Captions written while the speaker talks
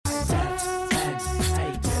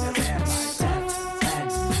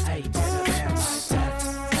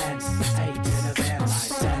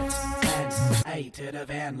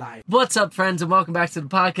Van Life. What's up, friends, and welcome back to the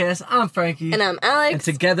podcast. I'm Frankie. And I'm Alex. And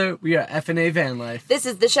together, we are F&A Van Life. This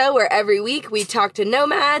is the show where every week we talk to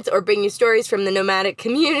nomads or bring you stories from the nomadic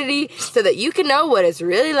community so that you can know what it's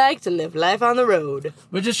really like to live life on the road.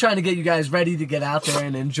 We're just trying to get you guys ready to get out there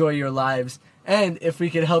and enjoy your lives. And if we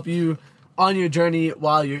could help you on your journey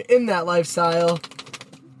while you're in that lifestyle,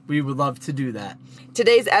 we would love to do that.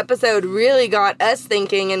 Today's episode really got us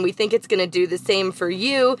thinking, and we think it's going to do the same for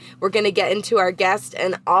you. We're going to get into our guest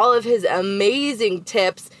and all of his amazing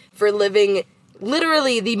tips for living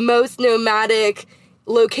literally the most nomadic,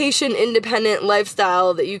 location-independent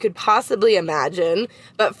lifestyle that you could possibly imagine.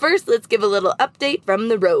 But first, let's give a little update from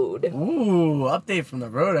the road. Ooh, update from the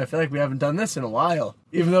road. I feel like we haven't done this in a while,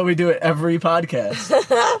 even though we do it every podcast.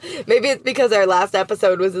 Maybe it's because our last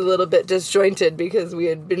episode was a little bit disjointed because we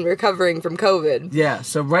had been recovering from COVID. Yeah,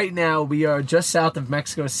 so right now we are just south of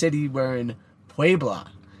Mexico City. We're in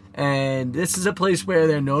Puebla. And this is a place where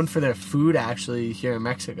they're known for their food, actually, here in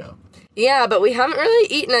Mexico. Yeah, but we haven't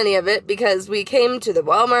really eaten any of it because we came to the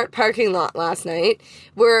Walmart parking lot last night.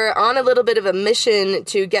 We're on a little bit of a mission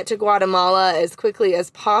to get to Guatemala as quickly as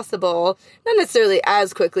possible. Not necessarily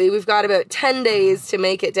as quickly. We've got about 10 days to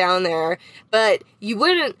make it down there. But you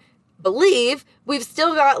wouldn't believe we've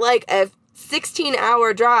still got like a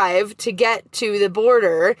 16-hour drive to get to the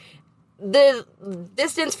border. The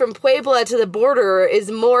distance from Puebla to the border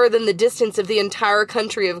is more than the distance of the entire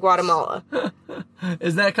country of Guatemala.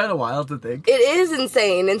 Isn't that kind of wild to think? It is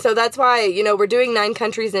insane. And so that's why, we're doing 9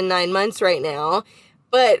 countries in 9 months right now.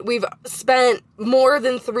 But we've spent more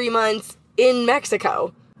than 3 months in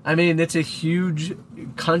Mexico. I mean, it's a huge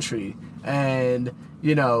country. And,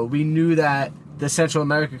 we knew that the Central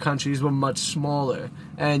America countries were much smaller.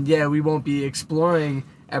 And, yeah, we won't be exploring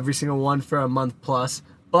every single one for a month plus.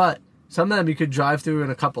 But some of them you could drive through in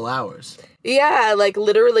a couple hours. Yeah, like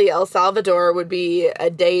literally El Salvador would be a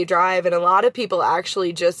day drive, and a lot of people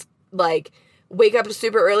actually just wake up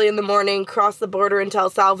super early in the morning, cross the border into El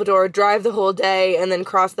Salvador, drive the whole day, and then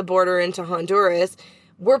cross the border into Honduras.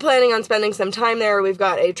 We're planning on spending some time there. We've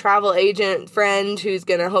got a travel agent friend who's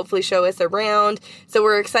going to hopefully show us around, so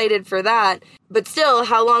we're excited for that. But still,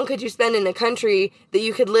 how long could you spend in a country that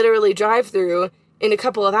you could literally drive through in a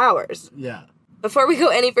couple of hours? Yeah. Before we go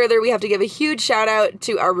any further, we have to give a huge shout out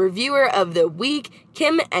to our reviewer of the week,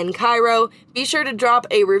 Kim and Cairo. Be sure to drop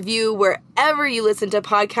a review wherever you listen to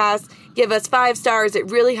podcasts. Give us 5 stars. It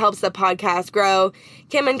really helps the podcast grow.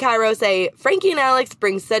 Kim and Cairo say, Frankie and Alex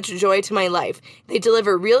bring such joy to my life. They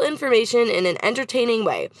deliver real information in an entertaining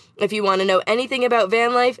way. If you want to know anything about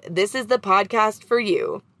van life, this is the podcast for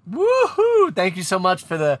you. Woohoo! Thank you so much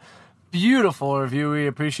for the beautiful review. We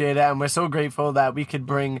appreciate it, and we're so grateful that we could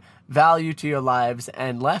bring value to your lives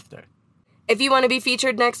and laughter. If you want to be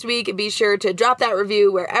featured next week, be sure to drop that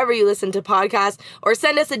review wherever you listen to podcasts or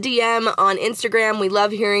send us a DM on Instagram. We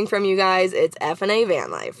love hearing from you guys. It's F&A Van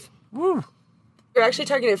Life. Woo! We were actually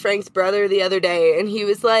talking to Frank's brother the other day, and he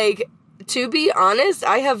was like, to be honest,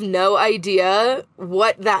 I have no idea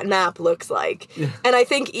what that map looks like. Yeah. And I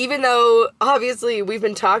think even though, obviously, we've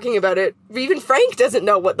been talking about it, even Frank doesn't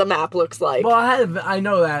know what the map looks like. Well, I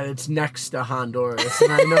know that it's next to Honduras,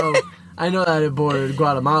 and I know that it bordered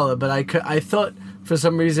Guatemala, but I thought for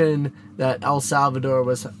some reason that El Salvador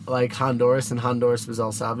was like Honduras and Honduras was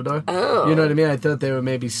El Salvador. Oh. You know what I mean? I thought they were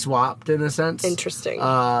maybe swapped in a sense. Interesting.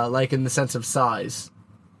 Like in the sense of size.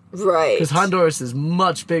 Right. Because Honduras is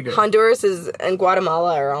much bigger. Honduras and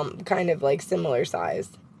Guatemala are kind of like similar size.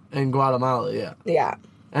 And Guatemala, yeah. Yeah.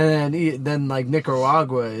 And then like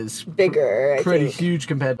Nicaragua is bigger, pretty huge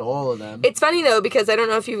compared to all of them. It's funny though, because I don't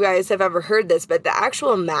know if you guys have ever heard this, but the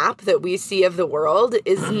actual map that we see of the world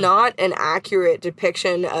is not an accurate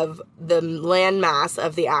depiction of the landmass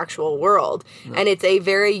of the actual world. No. And it's a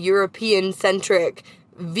very European-centric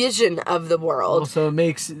vision of the world. Also, it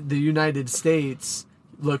makes the United States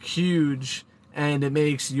look huge, and it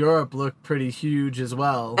makes Europe look pretty huge as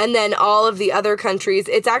well. And then all of the other countries,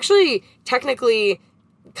 it's actually technically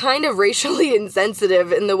kind of racially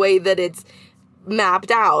insensitive in the way that it's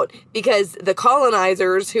mapped out, because the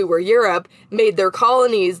colonizers, who were Europe, made their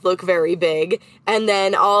colonies look very big, and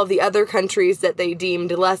then all of the other countries that they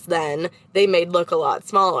deemed less than, they made look a lot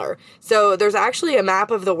smaller. So there's actually a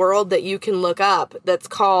map of the world that you can look up that's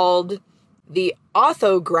called the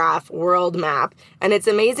Orthograph World Map, and it's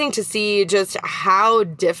amazing to see just how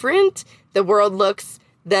different the world looks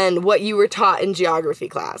than what you were taught in geography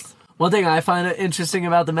class. One thing I find interesting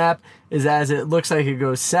about the map is as it looks like it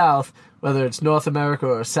goes south, whether it's North America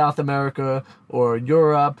or South America or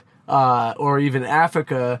Europe or even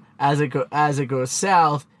Africa, as it goes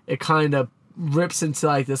south, it kind of rips into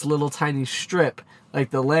like this little tiny strip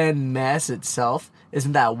like the land mass itself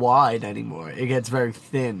isn't that wide anymore. It gets very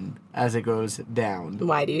thin as it goes down.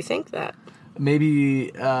 Why do you think that?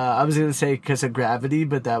 Maybe I was gonna say because of gravity,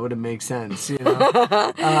 but that wouldn't make sense, you know.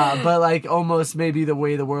 But like almost maybe the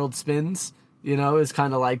way the world spins, you know, is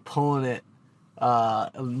kind of like pulling it,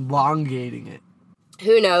 elongating it.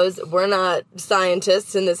 Who knows? We're not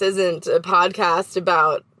scientists, and this isn't a podcast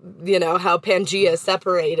about, you know, how Pangea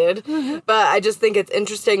separated. But I just think it's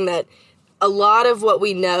interesting that a lot of what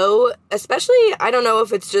we know, especially, I don't know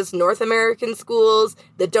if it's just North American schools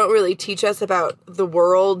that don't really teach us about the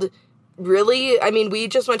world, really. I mean, we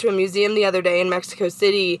just went to a museum the other day in Mexico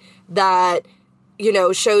City that, you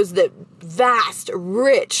know, shows the vast,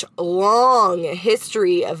 rich, long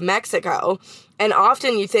history of Mexico. And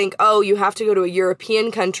often you think, oh, you have to go to a European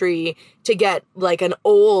country to get, like, an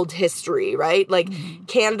old history, right? Like,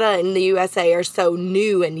 Canada and the USA are so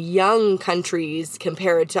new and young countries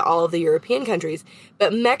compared to all of the European countries.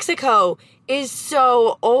 But Mexico is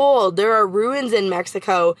so old. There are ruins in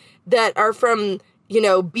Mexico that are from, you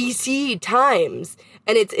know, BC times.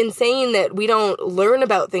 And it's insane that we don't learn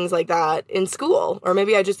about things like that in school. Or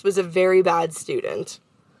maybe I just was a very bad student.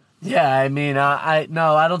 Yeah, I mean, I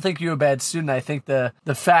don't think you're a bad student. I think the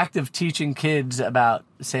fact of teaching kids about,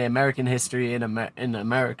 say, American history in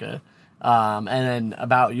America, and then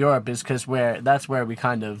about Europe is because that's where we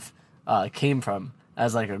kind of came from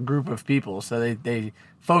as like a group of people. So they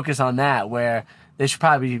focus on that, where they should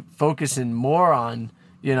probably be focusing more on,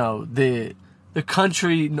 you know, the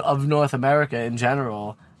country of North America in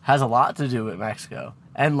general has a lot to do with Mexico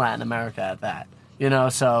and Latin America at that, you know,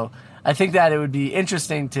 so I think that it would be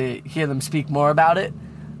interesting to hear them speak more about it,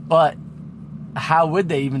 but how would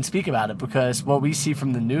they even speak about it? Because what we see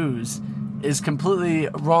from the news is completely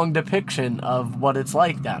wrong depiction of what it's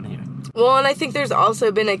like down here. Well, and I think there's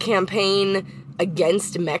also been a campaign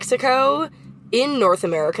against Mexico in North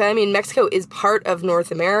America. I mean, Mexico is part of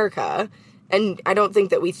North America, and I don't think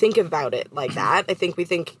that we think about it like that. I think we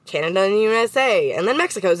think Canada and the USA, and then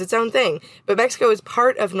Mexico is its own thing. But Mexico is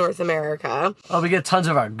part of North America. Oh, we get tons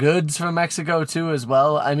of our goods from Mexico, too, as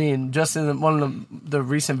well. I mean, just in one of the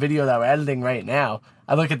recent video that we're editing right now,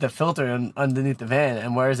 I look at the filter underneath the van,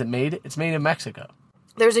 and where is it made? It's made in Mexico.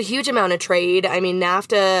 There's a huge amount of trade. I mean,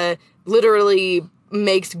 NAFTA literally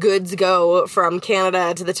makes goods go from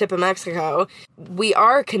Canada to the tip of Mexico. We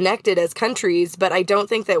are connected as countries, but I don't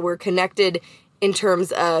think that we're connected in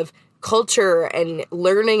terms of culture and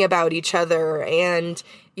learning about each other and,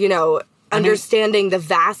 you know, understanding the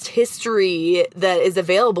vast history that is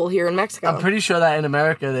available here in Mexico. I'm pretty sure that in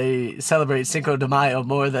America they celebrate Cinco de Mayo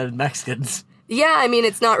more than Mexicans. Yeah, I mean,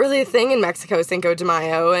 it's not really a thing in Mexico, Cinco de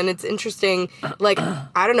Mayo, and it's interesting, like,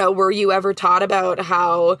 I don't know, were you ever taught about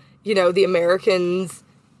how, you know, the Americans,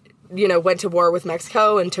 you know, went to war with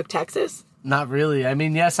Mexico and took Texas? Not really. I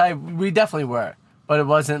mean, yes, we definitely were, but it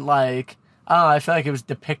wasn't like, I feel like it was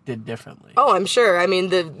depicted differently. Oh, I'm sure. I mean,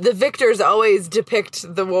 the victors always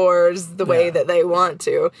depict the wars the way that they want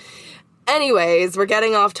to. Anyways, we're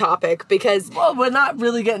getting off topic because... Well, we're not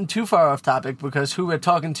really getting too far off topic because who we're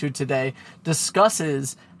talking to today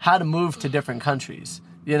discusses how to move to different countries,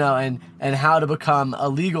 you know, and how to become a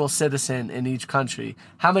legal citizen in each country.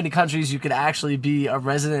 How many countries you could actually be a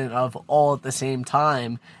resident of all at the same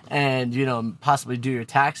time and, you know, possibly do your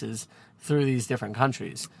taxes through these different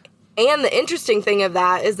countries. And the interesting thing of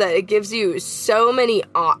that is that it gives you so many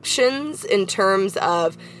options in terms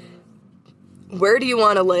of where do you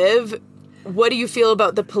want to live? What do you feel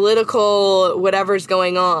about the political whatever's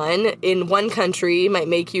going on in one country might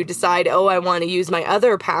make you decide, oh, I want to use my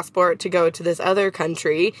other passport to go to this other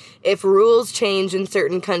country. If rules change in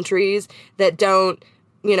certain countries that don't,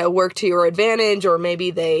 you know, work to your advantage or maybe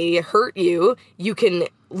they hurt you, you can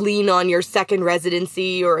lean on your second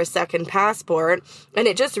residency or a second passport. And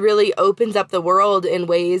it just really opens up the world in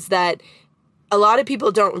ways that a lot of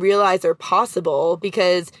people don't realize are possible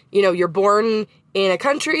because, you know, you're born in a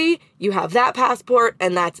country, you have that passport,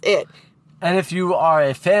 and that's it. And if you are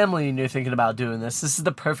a family and you're thinking about doing this is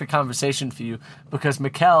the perfect conversation for you because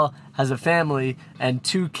Mikkel has a family and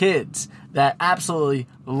 2 kids that absolutely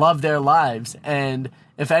love their lives. And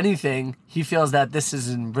if anything, he feels that this has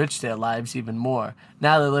enriched their lives even more.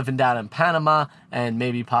 Now they're living down in Panama, and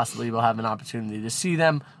maybe possibly we'll have an opportunity to see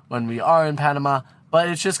them when we are in Panama. But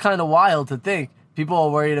it's just kind of wild to think. People are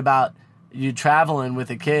worried about you traveling with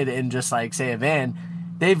a kid in just like, say, a van.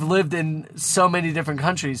 They've lived in so many different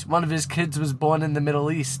countries. One of his kids was born in the Middle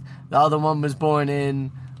East. The other one was born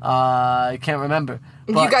in, I can't remember.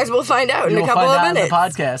 But you guys will find out in a couple of minutes. In the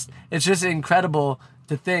podcast. It's just incredible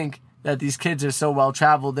to think that these kids are so well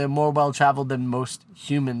traveled. They're more well traveled than most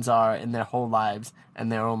humans are in their whole lives,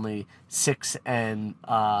 and they're only 6 and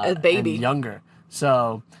A baby. and younger.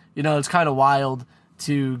 So, it's kind of wild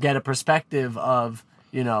to get a perspective of,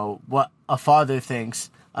 what a father thinks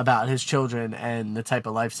about his children and the type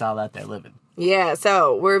of lifestyle that they're living. Yeah,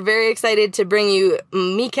 so we're very excited to bring you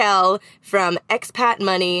Mikel from Expat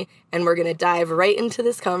Money, and we're going to dive right into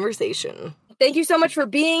this conversation. Thank you so much for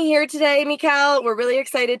being here today, Mikel. We're really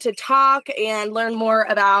excited to talk and learn more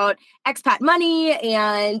about Expat Money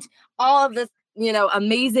and all of this,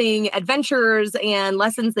 amazing adventures and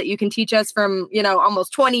lessons that you can teach us from,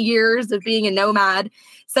 almost 20 years of being a nomad.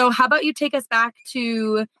 So how about you take us back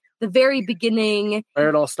to the very beginning? Where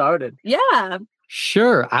it all started. Yeah.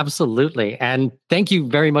 Sure, absolutely. And thank you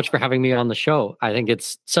very much for having me on the show. I think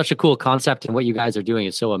it's such a cool concept, and what you guys are doing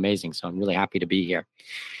is so amazing. So I'm really happy to be here.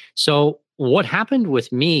 So what happened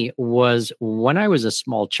with me was, when I was a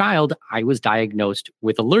small child, I was diagnosed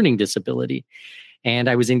with a learning disability. And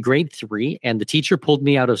I was in grade 3, and the teacher pulled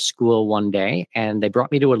me out of school one day, and they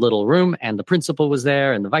brought me to a little room, and the principal was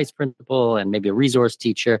there, and the vice principal, and maybe a resource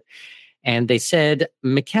teacher. And they said,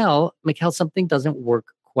 Mikel, something doesn't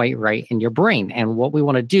work quite right in your brain. And what we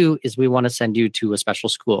want to do is we want to send you to a special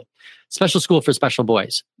school for special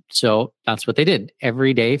boys. So that's what they did.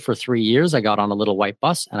 Every day for 3 years, I got on a little white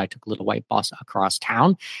bus, and I took a little white bus across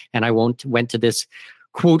town, and I went to this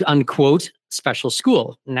quote unquote special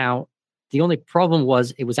school. Now, the only problem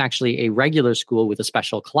was it was actually a regular school with a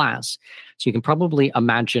special class. So you can probably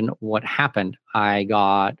imagine what happened. I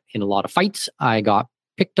got in a lot of fights. I got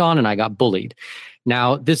picked on, and I got bullied.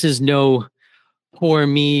 Now, this is no poor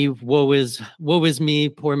me, woe is me,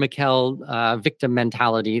 poor Mikel victim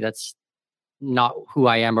mentality. That's not who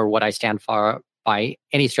I am or what I stand for by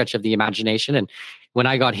any stretch of the imagination. And when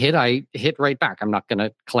I got hit, I hit right back. I'm not going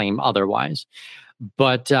to claim otherwise.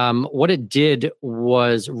 But what it did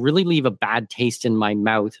was really leave a bad taste in my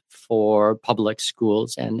mouth for public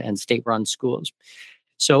schools and state-run schools.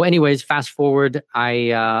 So anyways, fast forward,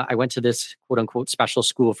 I went to this quote unquote special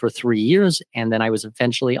school for 3 years, and then I was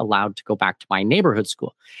eventually allowed to go back to my neighborhood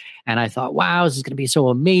school. And I thought, wow, this is going to be so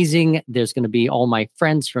amazing. There's going to be all my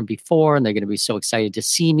friends from before, and they're going to be so excited to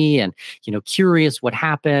see me and, curious what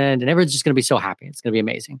happened. And everyone's just going to be so happy. It's going to be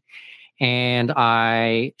amazing. And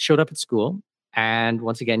I showed up at school, and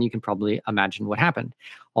once again, you can probably imagine what happened.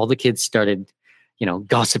 All the kids started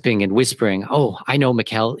gossiping and whispering, oh, I know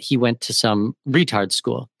Mikel, he went to some retard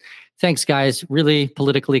school. Thanks, guys. Really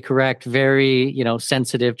politically correct, very,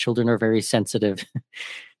 sensitive. Children are very sensitive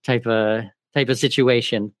type of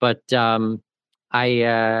situation. But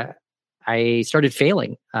I started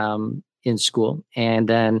failing in school, and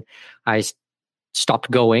then I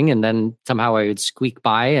stopped going, and then somehow I would squeak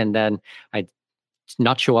by, and then I'd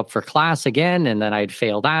not show up for class again, and then I'd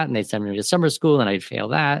fail that, and they'd send me to summer school, and I'd fail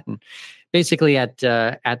that, and basically, at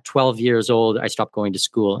 12 years old, I stopped going to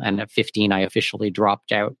school, and at 15, I officially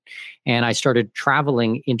dropped out. And I started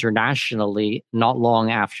traveling internationally not long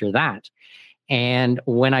after that. And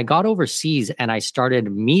when I got overseas and I started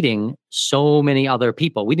meeting so many other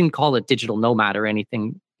people, we didn't call it digital nomad or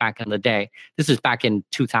anything back in the day. This is back in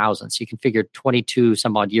 2000, so you can figure 22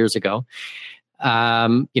 some odd years ago.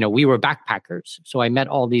 We were backpackers. So I met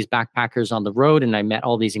all these backpackers on the road, and I met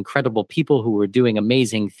all these incredible people who were doing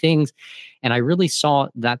amazing things. And I really saw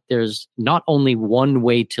that there's not only one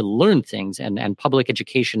way to learn things, and public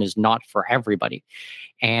education is not for everybody.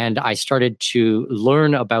 And I started to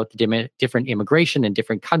learn about the different immigration in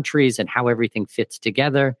different countries and how everything fits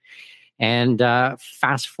together. And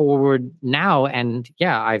fast forward now, and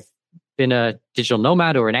yeah, I've been a digital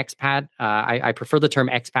nomad or an expat. I prefer the term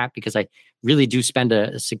expat because I really do spend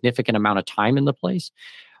a significant amount of time in the place.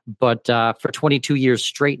 But for 22 years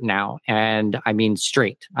straight now, and I mean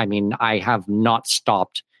straight, I have not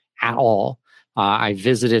stopped at all. I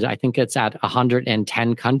visited, I think it's at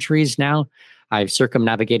 110 countries now. I've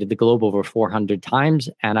circumnavigated the globe over 400 times,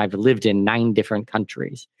 and I've lived in 9 different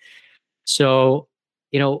countries. So,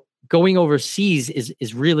 going overseas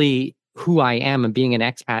is really who I am, and being an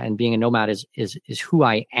expat and being a nomad is who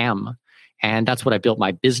I am. And that's what I built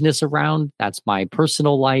my business around. That's my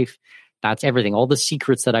personal life. That's everything. All the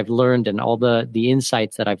secrets that I've learned and all the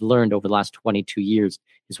insights that I've learned over the last 22 years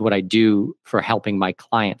is what I do for helping my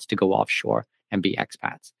clients to go offshore and be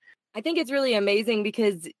expats. I think it's really amazing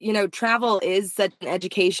because, travel is such an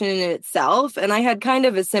education in itself. And I had kind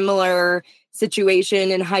of a similar situation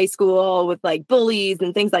in high school with like bullies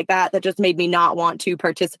and things like that just made me not want to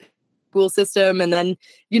participate in the school system. And then,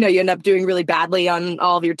 you end up doing really badly on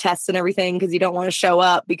all of your tests and everything because you don't want to show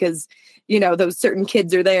up because, those certain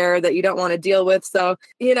kids are there that you don't want to deal with. So,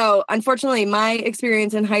 unfortunately, my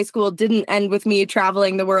experience in high school didn't end with me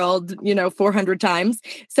traveling the world, 400 times.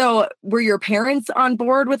 So were your parents on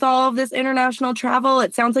board with all of this international travel?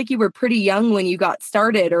 It sounds like you were pretty young when you got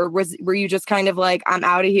started, or were you just kind of like, I'm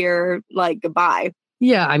out of here, like, goodbye?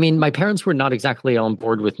 Yeah, I mean, my parents were not exactly on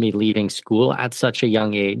board with me leaving school at such a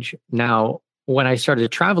young age. Now, when I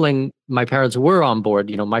started traveling, my parents were on board.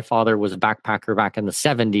 My father was a backpacker back in the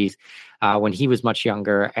 70s when he was much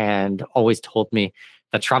younger, and always told me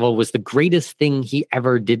that travel was the greatest thing he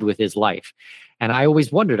ever did with his life. And I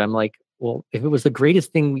always wondered, I'm like, well, if it was the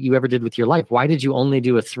greatest thing you ever did with your life, why did you only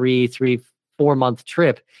do a 4 month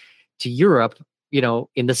trip to Europe,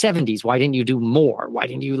 in the 70s? Why didn't you do more? Why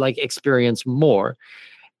didn't you experience more?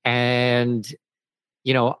 And,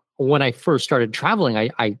 when I first started traveling,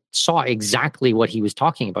 I saw exactly what he was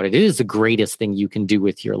talking about. It is the greatest thing you can do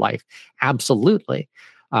with your life. Absolutely.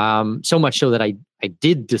 So much so that I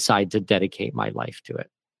did decide to dedicate my life to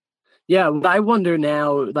it. Yeah, I wonder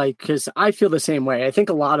now, because I feel the same way. I think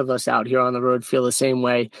a lot of us out here on the road feel the same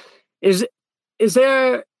way. Is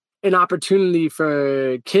there an opportunity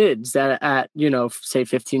for kids that at, say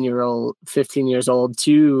 15 years old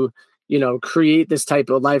to, create this type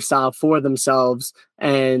of lifestyle for themselves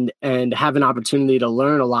and have an opportunity to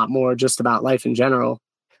learn a lot more just about life in general?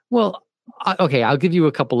 Well, okay, I'll give you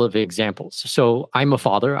a couple of examples. So I'm a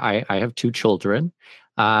father. I have 2 children.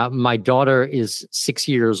 My daughter is 6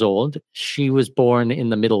 years old. She was born in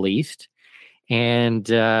the Middle East, and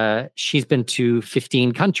she's been to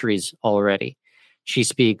 15 countries already. She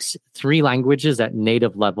speaks 3 languages at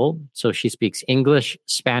native level. So she speaks English,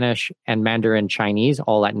 Spanish, and Mandarin Chinese,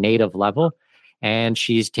 all at native level. And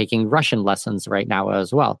she's taking Russian lessons right now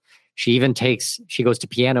as well. She goes to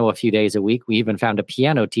piano a few days a week. We even found a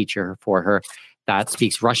piano teacher for her that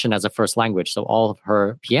speaks Russian as a first language. So all of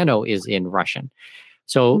her piano is in Russian.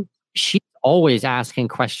 So she's always asking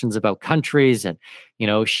questions about countries, and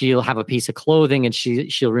she'll have a piece of clothing and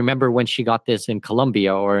she'll remember when she got this in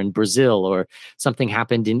Colombia or in Brazil, or something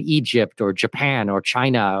happened in Egypt or Japan or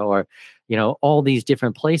China, or all these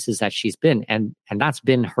different places that she's been, and that's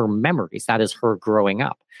been her memories. That is her growing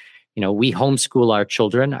up. We homeschool our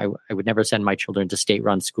children. I would never send my children to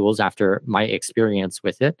state-run schools after my experience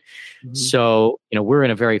with it. Mm-hmm. So, we're in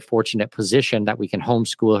a very fortunate position that we can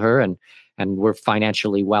homeschool her, and we're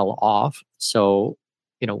financially well off. So,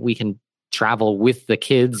 we can travel with the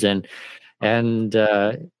kids, and it's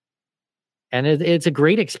a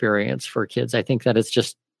great experience for kids. I think that it's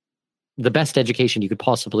just the best education you could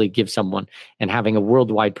possibly give someone, and having a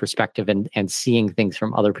worldwide perspective and seeing things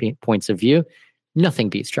from other points of view. Nothing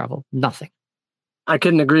beats travel. Nothing. I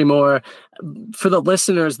couldn't agree more. For the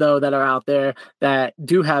listeners, though, that are out there that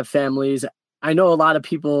do have families, I know a lot of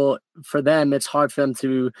people, for them, it's hard for them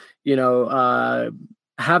to,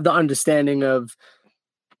 have the understanding of,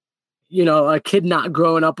 a kid not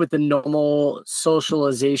growing up with the normal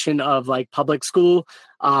socialization of public school.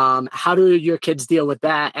 How do your kids deal with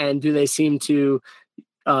that? And do they seem to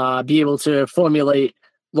be able to formulate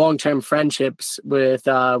long-term friendships with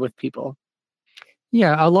people?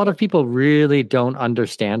 Yeah, a lot of people really don't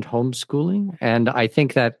understand homeschooling, and I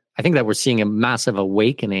think that we're seeing a massive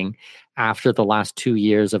awakening after the last 2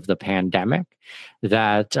 years of the pandemic.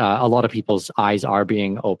 That a lot of people's eyes are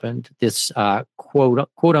being opened. This quote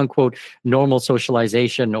unquote normal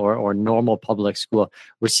socialization or normal public school.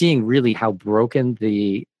 We're seeing really how broken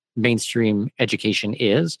the mainstream education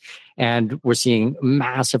is, and we're seeing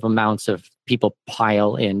massive amounts of people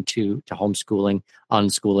pile into homeschooling,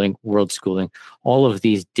 unschooling, world schooling, all of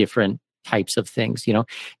these different types of things.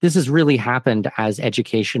 This has really happened as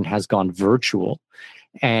education has gone virtual,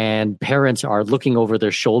 and parents are looking over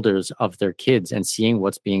their shoulders of their kids and seeing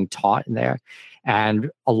what's being taught in there.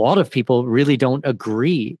 And a lot of people really don't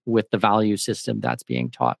agree with the value system that's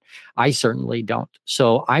being taught. I certainly don't.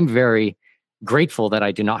 So I'm very grateful that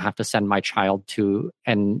I do not have to send my child to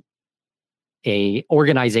a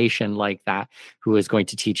organization like that who is going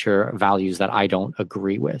to teach her values that I don't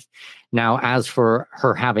agree with. Now, as for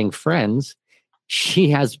her having friends,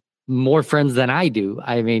 she has more friends than I do.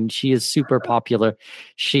 I mean, she is super popular.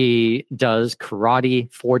 She does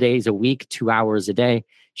karate 4 days a week, 2 hours a day.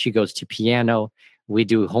 She goes to piano. We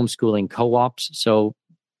do homeschooling co-ops. So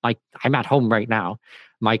I'm at home right now.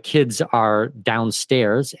 My kids are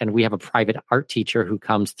downstairs, and we have a private art teacher who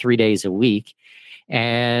comes 3 days a week.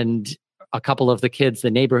 And a couple of the kids,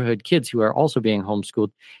 the neighborhood kids who are also being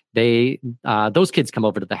homeschooled, those kids come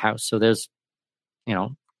over to the house. So there's,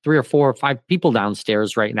 3 or 4 or 5 people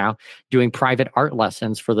downstairs right now doing private art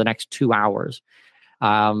lessons for the next 2 hours.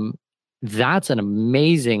 that's an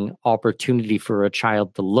amazing opportunity for a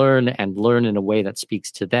child to learn and learn in a way that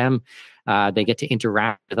speaks to them. They get to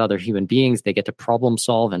interact with other human beings. They get to problem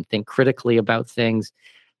solve and think critically about things.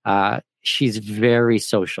 She's very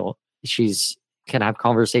social. She's can have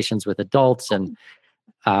conversations with adults, and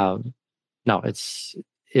no,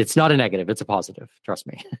 it's not a negative. It's a positive. Trust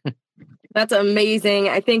me. That's amazing.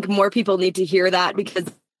 I think more people need to hear that because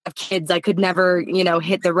of kids. I could never,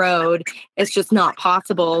 hit the road. It's just not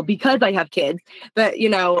possible because I have kids. But,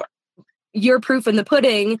 you're proof in the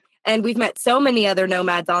pudding. And we've met so many other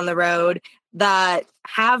nomads on the road that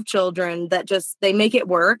have children that just, they make it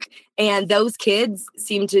work. And those kids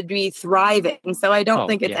seem to be thriving. So I don't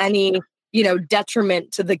think it's any,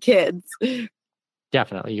 detriment to the kids.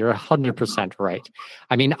 Definitely. You're 100% right.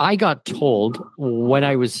 I mean, I got told when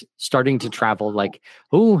I was starting to travel, like,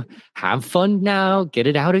 oh, have fun now, get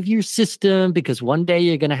it out of your system, because one day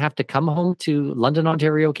you're going to have to come home to London,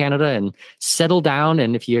 Ontario, Canada, and settle down.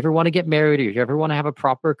 And if you ever want to get married, or if you ever want to have a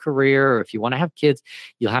proper career, or if you want to have kids,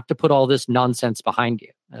 you'll have to put all this nonsense behind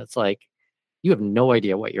you. And it's like, you have no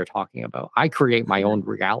idea what you're talking about. I create my own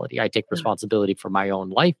reality. I take responsibility for my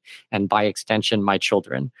own life and by extension, my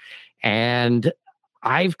children. And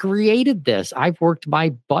I've created this. I've worked my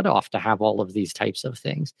butt off to have all of these types of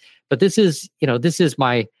things. But this is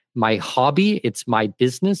my hobby. It's my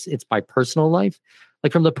business. It's my personal life.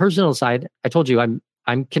 Like from the personal side, I told you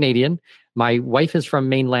I'm Canadian. My wife is from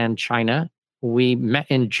mainland China. We met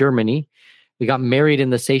in Germany. We got married in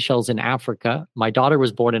the Seychelles in Africa. My daughter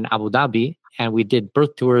was born in Abu Dhabi, and we did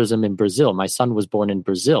birth tourism in Brazil. My son was born in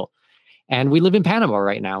Brazil. And we live in Panama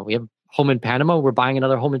right now. We have a home in Panama. We're buying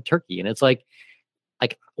another home in Turkey. And it's like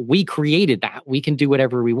we created that. We can do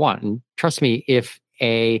whatever we want. And trust me, if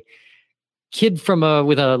a kid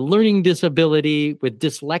with a learning disability, with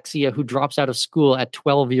dyslexia, who drops out of school at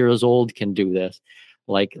 12 years old can do this,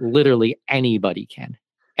 like literally anybody can.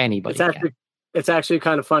 Anybody can. It's actually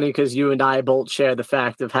kind of funny because you and I both share the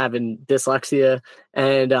fact of having dyslexia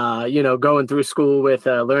and, going through school with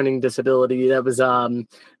a learning disability. That was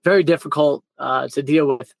very difficult to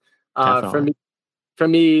deal with for me. For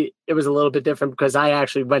me, it was a little bit different because I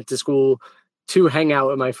actually went to school to hang out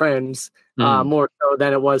with my friends more so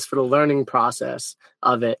than it was for the learning process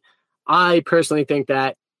of it. I personally think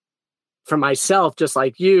that for myself, just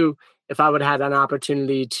like you, if I would have had an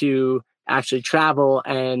opportunity to actually travel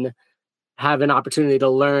and have an opportunity to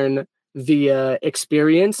learn via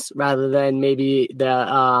experience rather than maybe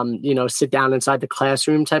the, sit down inside the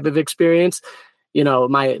classroom type of experience,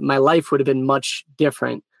 my life would have been much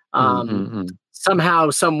different. Somehow,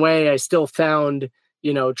 some way, I still found,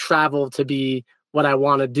 travel to be what I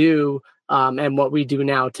want to do and what we do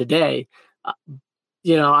now today.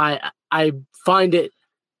 I find it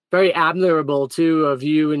very admirable too of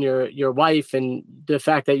you and your wife, and the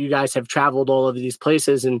fact that you guys have traveled all of these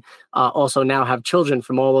places and also now have children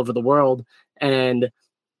from all over the world and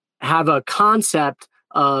have a concept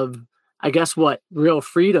of, I guess, what real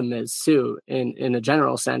freedom is too, in a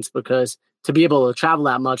general sense, because to be able to travel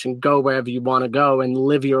that much and go wherever you want to go and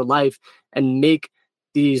live your life and make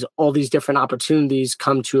all these different opportunities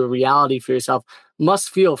come to a reality for yourself must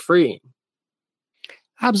feel freeing.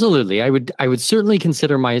 Absolutely. I would certainly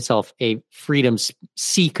consider myself a freedom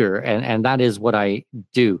seeker, and that is what I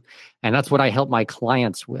do. And that's what I help my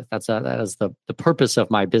clients with. That is the purpose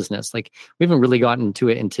of my business. Like, we haven't really gotten to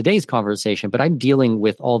it in today's conversation, but I'm dealing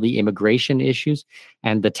with all the immigration issues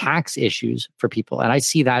and the tax issues for people. And I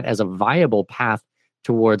see that as a viable path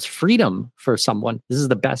towards freedom for someone. This is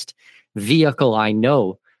the best vehicle I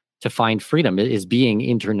know to find freedom, is being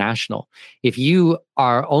international. If you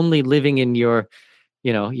are only living in your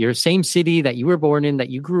same city that you were born in, that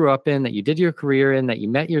you grew up in, that you did your career in, that you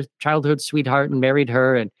met your childhood sweetheart and married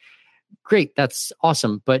her, and great, that's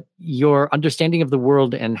awesome. But your understanding of the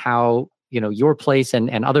world and how, your place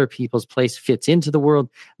and other people's place fits into the world,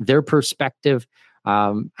 their perspective,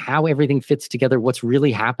 how everything fits together, what's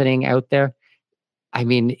really happening out there. I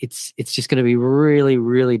mean, it's just going to be really,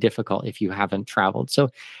 really difficult if you haven't traveled. So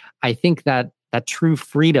I think that true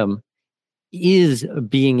freedom is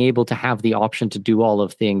being able to have the option to do all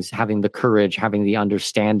of things, having the courage, having the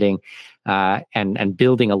understanding, and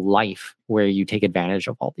building a life where you take advantage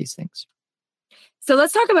of all these things. So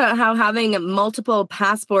let's talk about how having multiple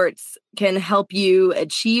passports can help you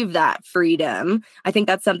achieve that freedom. I think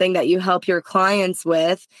that's something that you help your clients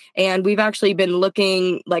with. And we've actually been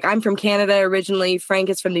looking, like, I'm from Canada originally.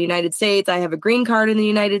 Frank is from the United States. I have a green card in the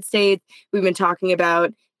United States. We've been talking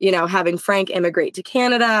about, having Frank immigrate to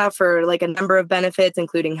Canada for like a number of benefits,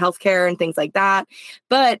 including healthcare and things like that.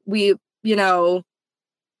 But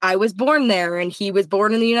I was born there and he was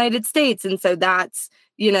born in the United States. And so that's,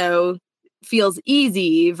 feels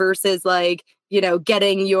easy versus like,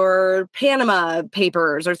 getting your Panama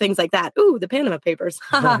papers or things like that. Ooh, the Panama papers.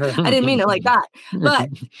 I didn't mean it like that. But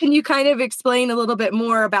can you kind of explain a little bit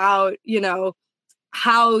more about,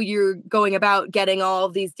 how you're going about getting all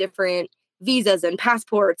of these different visas and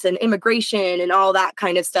passports and immigration and all that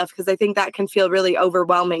kind of stuff? Because I think that can feel really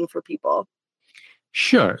overwhelming for people.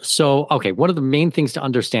 Sure. So, okay, one of the main things to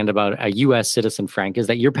understand about a US citizen, Frank, is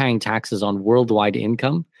that you're paying taxes on worldwide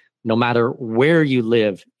income, no matter where you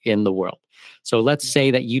live in the world. So let's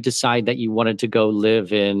say that you decide that you wanted to go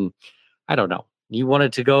live in, I don't know, you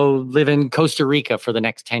wanted to go live in Costa Rica for the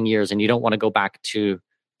next 10 years and you don't want to go back to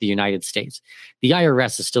the United States. The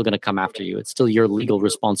IRS is still going to come after you. It's still your legal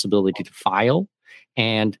responsibility to file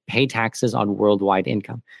and pay taxes on worldwide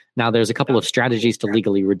income. Now, there's a couple of strategies to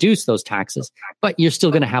legally reduce those taxes, but you're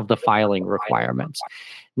still going to have the filing requirements.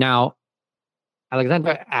 Now,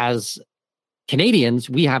 Alexandra, as Canadians,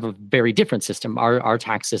 we have a very different system. Our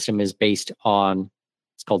tax system is based on,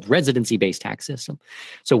 it's called residency-based tax system.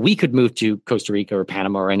 So we could move to Costa Rica or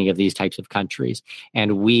Panama or any of these types of countries,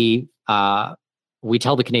 and we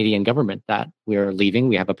tell the Canadian government that we're leaving.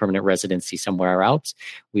 We have a permanent residency somewhere else.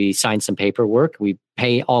 We sign some paperwork. We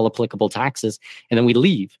pay all applicable taxes, and then we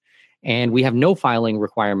leave. And we have no filing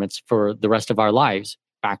requirements for the rest of our lives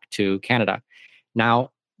back to Canada.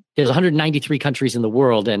 Now, there's 193 countries in the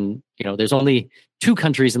world, and there's only 2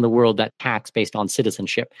 countries in the world that tax based on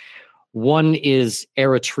citizenship. One is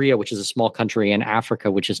Eritrea, which is a small country in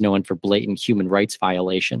Africa, which is known for blatant human rights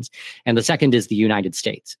violations. And the second is the United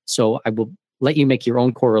States. So I will let you make your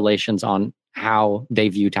own correlations on how they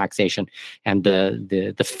view taxation and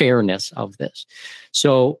the fairness of this.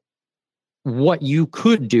 So what you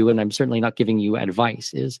could do, and I'm certainly not giving you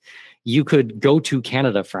advice, is you could go to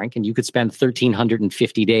Canada, Frank, and you could spend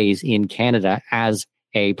 1,350 days in Canada as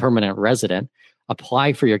a permanent resident,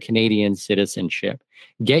 apply for your Canadian citizenship,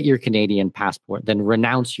 get your Canadian passport, then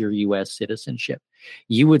renounce your US citizenship.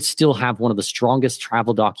 You would still have one of the strongest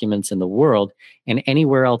travel documents in the world, and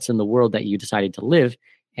anywhere else in the world that you decided to live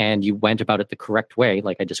and you went about it the correct way,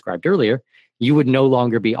 like I described earlier, you would no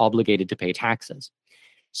longer be obligated to pay taxes.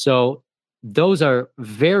 So those are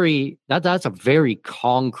that's a very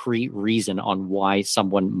concrete reason on why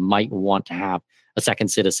someone might want to have a second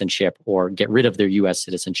citizenship or get rid of their US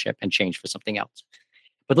citizenship and change for something else.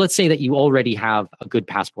 But let's say that you already have a good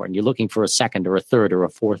passport and you're looking for a second or a third or a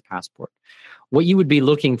fourth passport. What you would be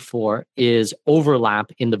looking for is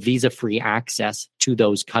overlap in the visa-free access to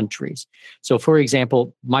those countries. So, for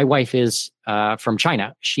example, my wife is from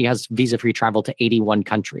China. She has visa-free travel to 81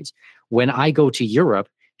 countries. When I go to Europe,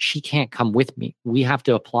 she can't come with me. We have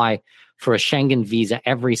to apply for a Schengen visa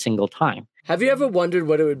every single time. Have you ever wondered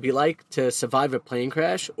what it would be like to survive a plane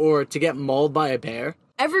crash or to get mauled by a bear?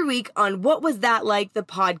 Every week on What Was That Like, the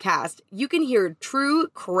podcast, you can hear true,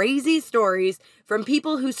 crazy stories from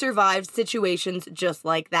people who survived situations just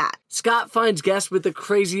like that. Scott finds guests with the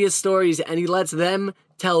craziest stories and he lets them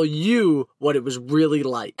tell you what it was really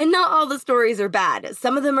like. And not all the stories are bad.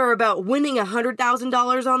 Some of them are about winning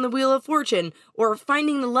 $100,000 on the Wheel of Fortune or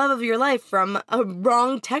finding the love of your life from a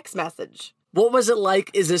wrong text message. What Was It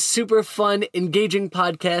Like is a super fun, engaging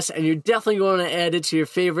podcast, and you're definitely going to add it to your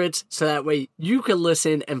favorites so that way you can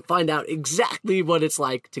listen and find out exactly what it's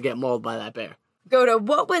like to get mauled by that bear. Go to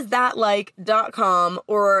whatwasthatlike.com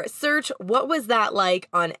or search What Was That Like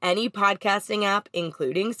on any podcasting app,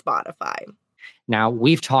 including Spotify. Now,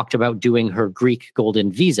 we've talked about doing her Greek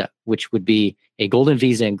golden visa, which would be a golden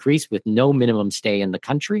visa in Greece with no minimum stay in the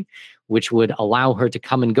country, which would allow her to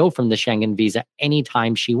come and go from the Schengen visa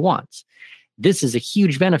anytime she wants. This is a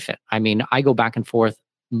huge benefit. I mean, I go back and forth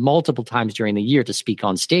multiple times during the year to speak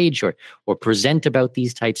on stage or present about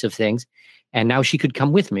these types of things. And now she could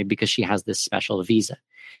come with me because she has this special visa.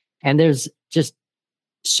 And there's just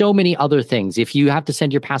so many other things. If you have to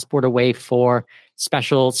send your passport away for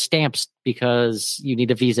special stamps because you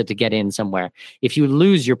need a visa to get in somewhere, if you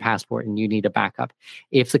lose your passport and you need a backup,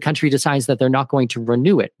 if the country decides that they're not going to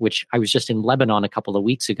renew it, which I was just in Lebanon a couple of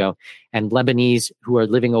weeks ago, and Lebanese who are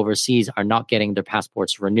living overseas are not getting their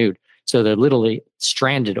passports renewed. So they're literally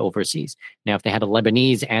stranded overseas. Now, if they had a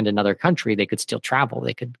Lebanese and another country, they could still travel.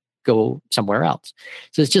 They could go somewhere else.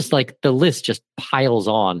 So it's just like the list just piles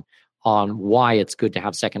on why it's good to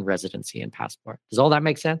have second residency and passport. Does all that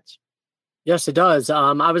make sense? Yes, it does.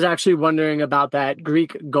 I was actually wondering about that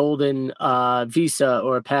Greek golden visa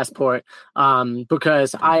or passport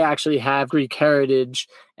because I actually have Greek heritage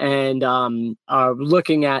and are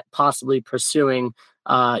looking at possibly pursuing,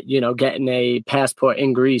 getting a passport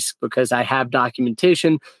in Greece because I have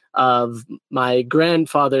documentation of my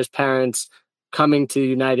grandfather's parents coming to the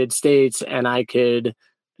United States, and I could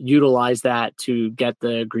utilize that to get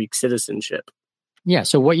the Greek citizenship. Yeah,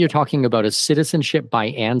 so what you're talking about is citizenship by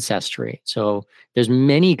ancestry. So there's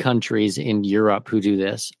many countries in Europe who do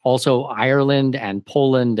this. Also Ireland and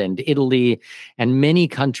Poland and Italy and many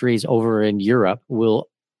countries over in Europe will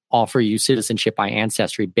offer you citizenship by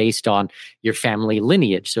ancestry based on your family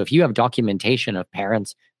lineage. So if you have documentation of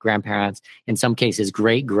parents, grandparents, in some cases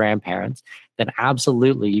great grandparents, then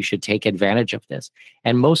absolutely you should take advantage of this.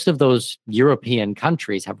 And most of those European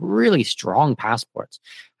countries have really strong passports.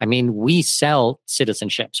 I mean, we sell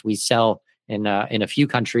citizenships. We sell in a few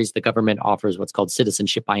countries, the government offers what's called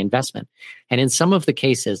citizenship by investment. And in some of the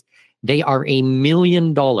cases, they are $1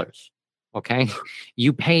 million. Okay.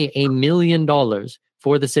 You pay $1 million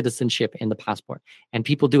for the citizenship in the passport. And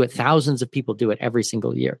people do it. Thousands of people do it every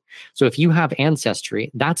single year. So if you have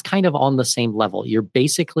ancestry, that's kind of on the same level. You're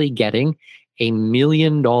basically getting $1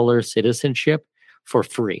 million citizenship for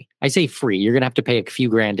free. I say free. You're going to have to pay a few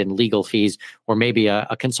grand in legal fees or maybe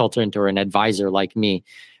a consultant or an advisor like me.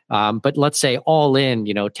 But let's say all in,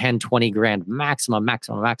 10, 20 grand maximum.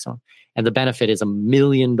 And the benefit is $1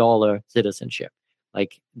 million citizenship.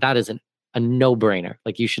 Like that is a no-brainer.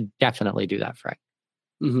 Like you should definitely do that, Frank.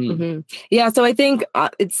 Mm-hmm. Mm-hmm. Yeah. So I think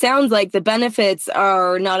it sounds like the benefits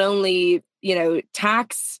are not only,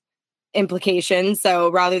 tax implications.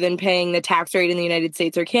 So rather than paying the tax rate in the United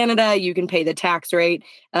States or Canada, you can pay the tax rate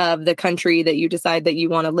of the country that you decide that you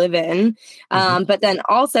want to live in. But then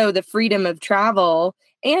also the freedom of travel.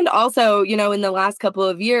 And also, in the last couple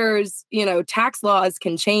of years, tax laws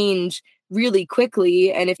can change really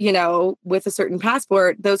quickly. And if, with a certain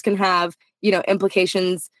passport, those can have,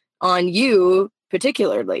 implications on you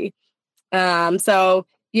particularly. So,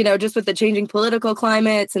 just with the changing political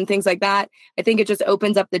climates and things like that, I think it just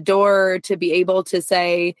opens up the door to be able to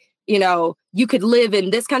say, you could live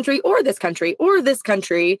in this country or this country or this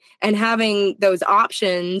country, and having those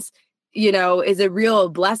options, is a real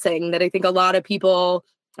blessing that I think a lot of people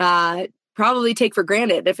probably take for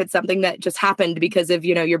granted if it's something that just happened because of,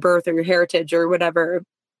 your birth or your heritage or whatever.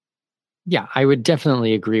 Yeah, I would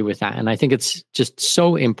definitely agree with that. And I think it's just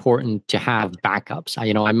so important to have backups.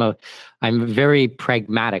 I'm very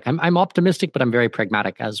pragmatic. I'm optimistic, but I'm very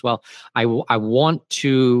pragmatic as well. I want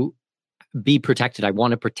to be protected. I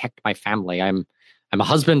want to protect my family. I'm a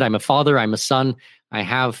husband, I'm a father, I'm a son. I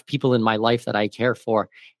have people in my life that I care for.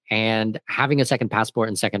 And having a second passport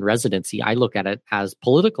and second residency, I look at it as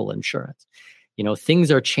political insurance.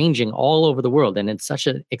 Things are changing all over the world and at such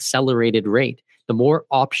an accelerated rate. The more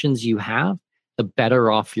options you have, the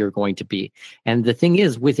better off you're going to be. And the thing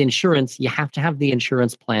is, with insurance, you have to have the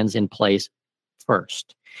insurance plans in place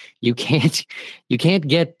first. You can't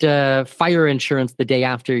get fire insurance the day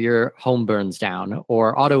after your home burns down,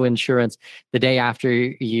 or auto insurance the day after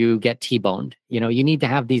you get T-boned. You need to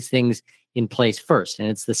have these things in place first. And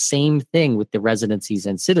it's the same thing with the residencies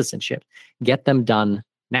and citizenship. Get them done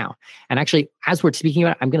now. And actually, as we're speaking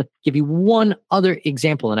about it, I'm going to give you one other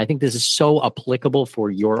example. And I think this is so applicable for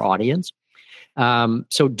your audience.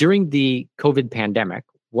 So during the COVID pandemic,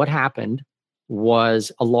 what happened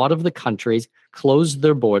was a lot of the countries closed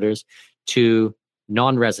their borders to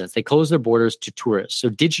non-residents. They closed their borders to tourists. So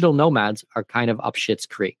digital nomads are kind of up shit's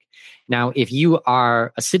creek. Now, if you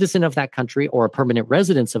are a citizen of that country or a permanent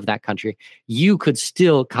resident of that country, you could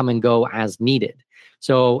still come and go as needed.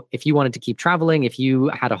 So if you wanted to keep traveling, if you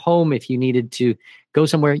had a home, if you needed to go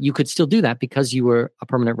somewhere, you could still do that because you were a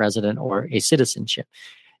permanent resident or a citizenship.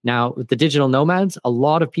 Now, with the digital nomads, a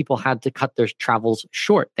lot of people had to cut their travels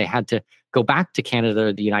short. They had to go back to Canada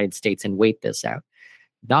or the United States and wait this out.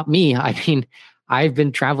 Not me. I mean, I've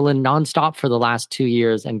been traveling nonstop for the last 2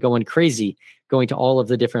 years and going crazy, going to all of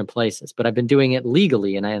the different places, but I've been doing it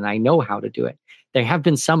legally and I know how to do it. There have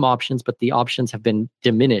been some options, but the options have been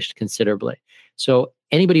diminished considerably. So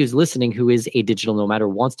anybody who's listening who is a digital nomad or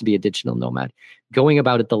wants to be a digital nomad, going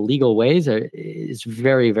about it the legal ways is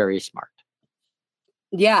very, very smart.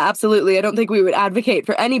 Yeah, absolutely. I don't think we would advocate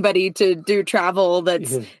for anybody to do travel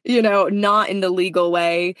that's, not in the legal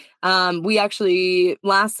way. We actually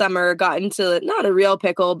last summer got into not a real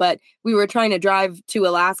pickle, but we were trying to drive to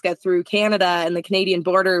Alaska through Canada and the Canadian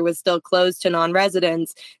border was still closed to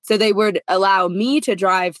non-residents. So they would allow me to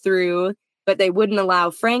drive through, but they wouldn't allow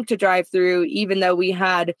Frank to drive through, even though we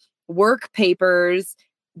had work papers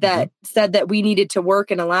that said that we needed to work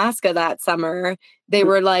in Alaska that summer. They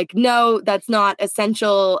were like, no, that's not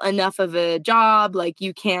essential enough of a job. Like,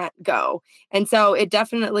 you can't go. And so it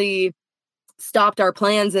definitely stopped our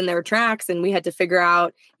plans in their tracks. And we had to figure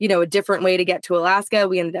out, a different way to get to Alaska.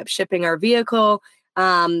 We ended up shipping our vehicle.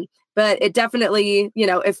 But it definitely,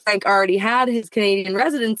 if Frank already had his Canadian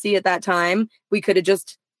residency at that time, we could have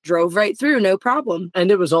just drove right through, no problem.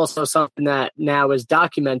 And it was also something that now is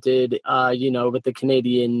documented, with the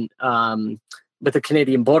Canadian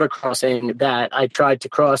border crossing that I tried to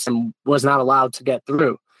cross and was not allowed to get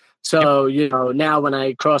through. So, now when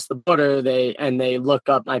I cross the border, they look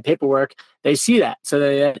up my paperwork, they see that. So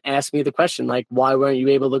they ask me the question, like, why weren't you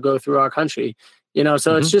able to go through our country?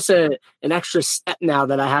 So it's just an extra step now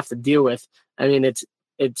that I have to deal with. I mean,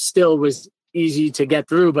 it still was easy to get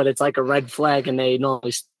through, but it's like a red flag, and they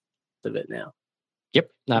normally of it now.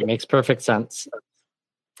 Yep, that makes perfect sense.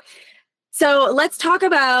 So let's talk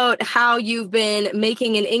about how you've been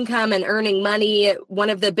making an income and earning money. One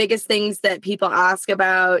of the biggest things that people ask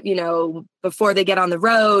about, before they get on the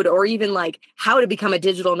road, or even like how to become a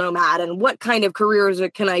digital nomad and what kind of careers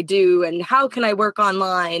can I do and how can I work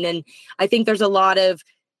online? And I think there's a lot of,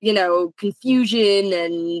 confusion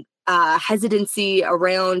and hesitancy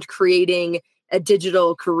around creating a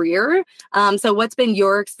digital career. So what's been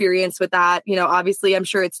your experience with that? Obviously, I'm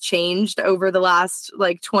sure it's changed over the last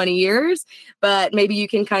 20 years, but maybe you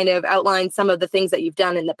can kind of outline some of the things that you've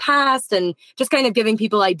done in the past and just kind of giving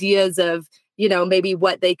people ideas of, maybe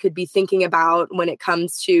what they could be thinking about when it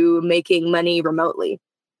comes to making money remotely.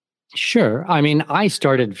 Sure. I mean, I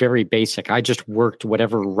started very basic. I just worked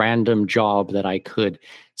whatever random job that I could,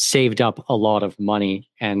 saved up a lot of money,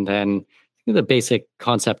 and then the basic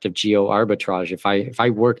concept of geo arbitrage. If I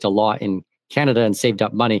worked a lot in Canada and saved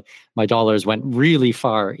up money, my dollars went really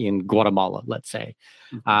far in Guatemala, let's say.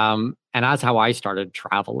 And that's how I started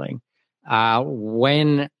traveling.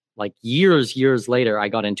 When years later, I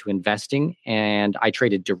got into investing and I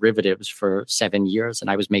traded derivatives for 7 years, and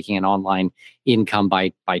I was making an online income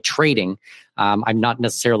by trading. I'm not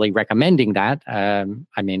necessarily recommending that.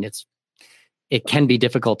 I mean, it can be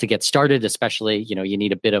difficult to get started, especially, you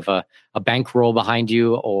need a bit of a bankroll behind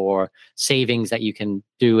you or savings that you can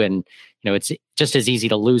do. And, it's just as easy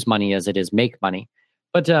to lose money as it is make money.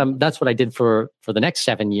 But that's what I did for the next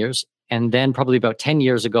 7 years. And then probably about 10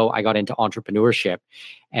 years ago, I got into entrepreneurship.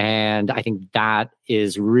 And I think that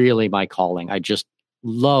is really my calling. I just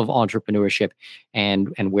love entrepreneurship and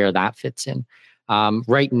where that fits in.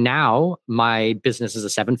 Right now, my business is a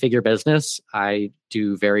 7-figure business. I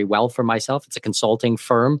do very well for myself. It's a consulting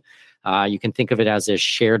firm. You can think of it as a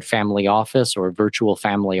shared family office or virtual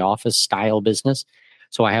family office style business.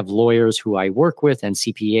 So I have lawyers who I work with and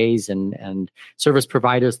CPAs and service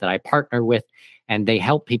providers that I partner with, and they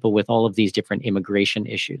help people with all of these different immigration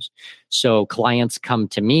issues. So clients come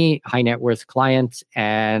to me, high net worth clients,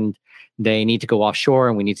 and they need to go offshore,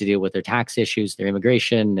 and we need to deal with their tax issues, their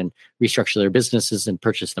immigration, and restructure their businesses and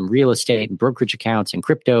purchase them real estate and brokerage accounts and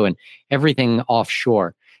crypto and everything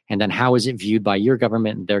offshore. And then how is it viewed by your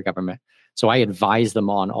government and their government? So I advise them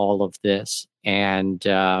on all of this, and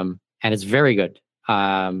it's very good.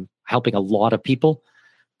 Helping a lot of people.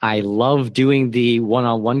 I love doing the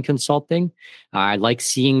one-on-one consulting. I like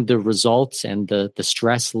seeing the results and the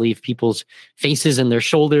stress leave people's faces and their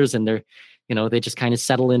shoulders, and they just kind of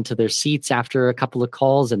settle into their seats after a couple of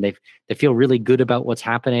calls, and they feel really good about what's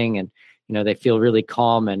happening, and they feel really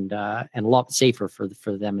calm and a lot safer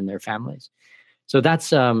for them and their families. So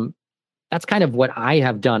that's kind of what I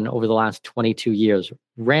have done over the last 22 years.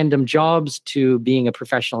 Random jobs to being a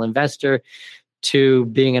professional investor to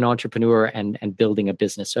being an entrepreneur and building a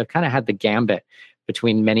business. So I've kind of had the gambit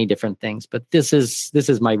between many different things, but this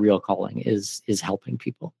is my real calling is helping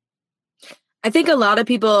people. I think a lot of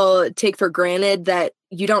people take for granted that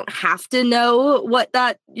you don't have to know what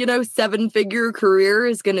that, 7-figure career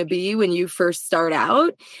is going to be when you first start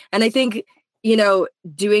out. And I think,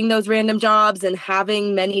 doing those random jobs and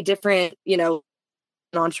having many different, an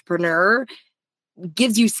entrepreneur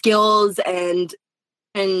gives you skills and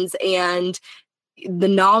the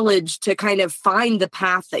knowledge to kind of find the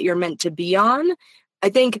path that you're meant to be on. I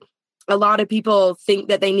think a lot of people think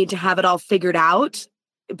that they need to have it all figured out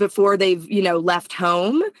before they've, left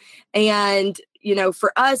home. And,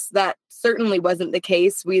 for us, that certainly wasn't the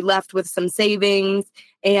case. We left with some savings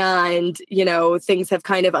and, things have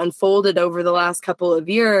kind of unfolded over the last couple of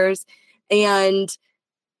years. And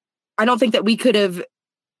I don't think that we could have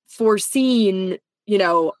foreseen,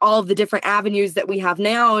 all of the different avenues that we have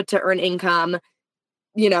now to earn income,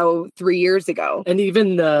 3 years ago. And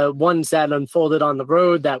even the ones that unfolded on the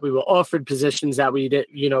road that we were offered positions that we did,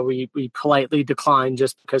 we politely declined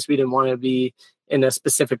just because we didn't want to be in a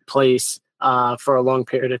specific place for a long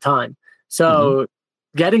period of time. So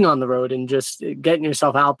getting on the road and just getting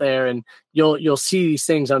yourself out there, and you'll see these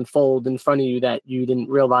things unfold in front of you that you didn't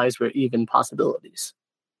realize were even possibilities.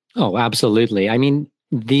 Oh, absolutely. I mean,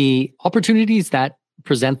 the opportunities that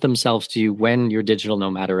present themselves to you when you're digital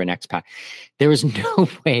nomad or an expat, there is no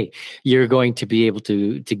way you're going to be able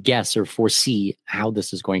to guess or foresee how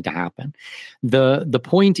this is going to happen. The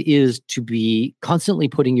point is to be constantly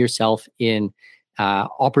putting yourself in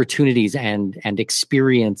opportunities and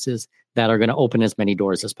experiences that are going to open as many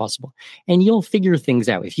doors as possible. And you'll figure things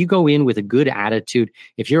out. If you go in with a good attitude,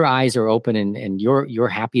 if your eyes are open and you're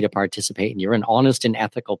happy to participate and you're an honest and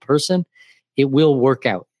ethical person, it will work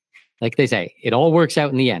out. Like they say, it all works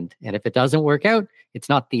out in the end. And if it doesn't work out, it's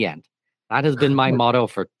not the end. That has been my motto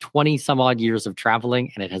for 20 some odd years of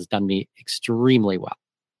traveling, and it has done me extremely well.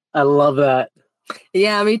 I love that.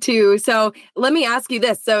 Yeah, me too. So let me ask you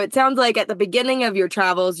this. So it sounds like at the beginning of your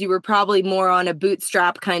travels, you were probably more on a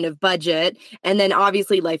bootstrap kind of budget. And then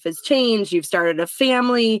obviously life has changed. You've started a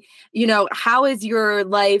family. How is your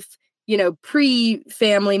life,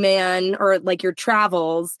 pre-family man, or like your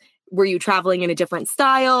travels? Were you traveling in a different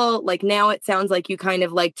style? Like now it sounds like you kind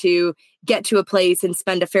of like to get to a place and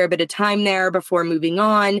spend a fair bit of time there before moving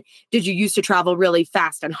on. Did you used to travel really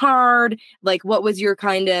fast and hard? Like what was your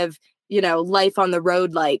kind of life on the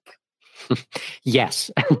road like? Yes,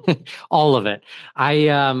 all of it.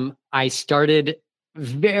 I started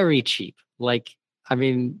very cheap.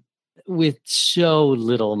 With so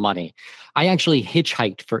little money. I actually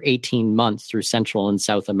hitchhiked for 18 months through Central and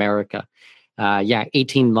South America.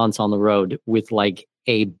 18 months on the road with like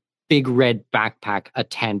a big red backpack, a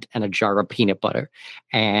tent, and a jar of peanut butter.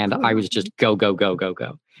 And I was just go, go, go, go,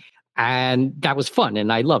 go. And that was fun.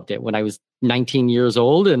 And I loved it when I was 19 years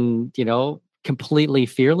old and, completely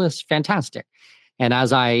fearless. Fantastic. And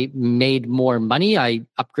as I made more money, I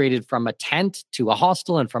upgraded from a tent to a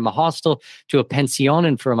hostel, and from a hostel to a pension,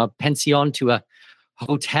 and from a pension to a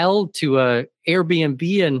hotel to a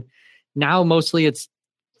Airbnb. And now mostly it's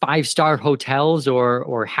 5-star hotels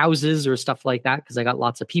or houses or stuff like that, because I got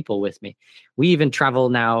lots of people with me. We even travel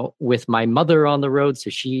now with my mother on the road, so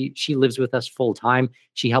she lives with us full time.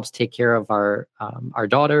 She helps take care of our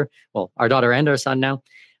daughter, our daughter and our son now.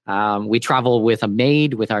 We travel with a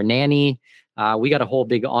maid, with our nanny. We got a whole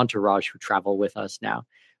big entourage who travel with us now.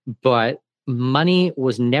 But money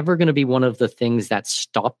was never going to be one of the things that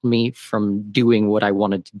stopped me from doing what I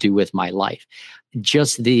wanted to do with my life.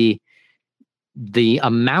 Just the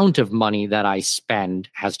amount of money that I spend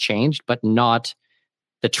has changed, but not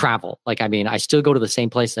the travel. I still go to the same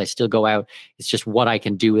place. I still go out. It's just what I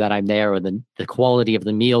can do that I'm there, or the quality of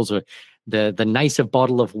the meals, or the nice of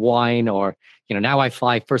bottle of wine, or, now I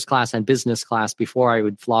fly first class and business class. Before I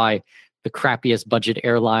would fly the crappiest budget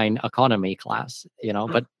airline economy class,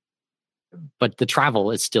 but the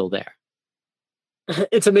travel is still there.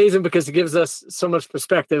 It's amazing because it gives us so much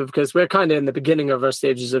perspective, because we're kind of in the beginning of our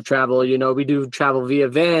stages of travel. We do travel via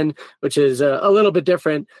van, which is a little bit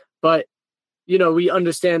different, but, we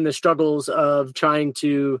understand the struggles of trying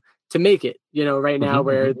to make it. Right now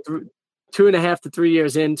we're 2.5 to 3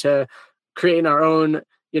 years into creating our own,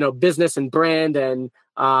 business and brand. And,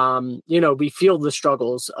 we feel the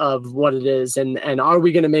struggles of what it is, and are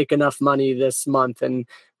we going to make enough money this month? And,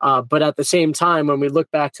 but at the same time, when we look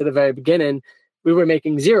back to the very beginning, we were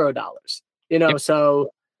making $0, Yep. So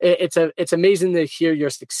it's amazing to hear your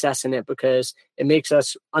success in it, because it makes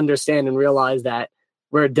us understand and realize that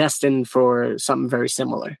we're destined for something very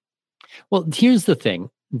similar. Well, here's the thing.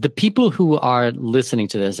 The people who are listening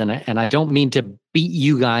to this, and I don't mean to beat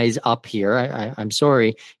you guys up here. I'm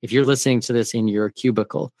sorry if you're listening to this in your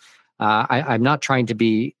cubicle. I'm not trying to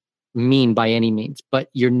be mean by any means, but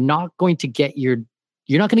you're not going to get your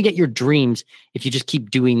dreams if you just keep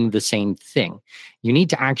doing the same thing. You need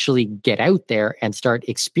to actually get out there and start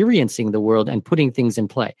experiencing the world and putting things in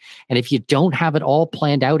play. And if you don't have it all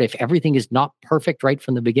planned out, if everything is not perfect right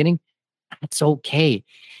from the beginning, that's okay.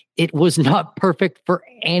 It was not perfect for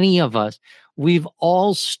any of us. We've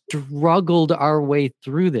all struggled our way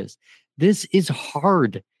through this. This is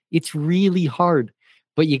hard. It's really hard,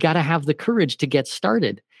 but you got to have the courage to get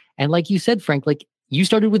started. And like you said, Frank, you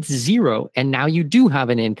started with 0, and now you do have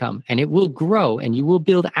an income, and it will grow, and you will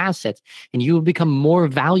build assets, and you will become more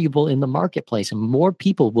valuable in the marketplace, and more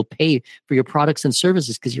people will pay for your products and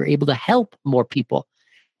services because you're able to help more people.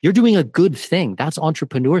 You're doing a good thing. That's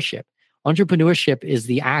entrepreneurship. Entrepreneurship is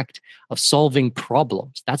the act of solving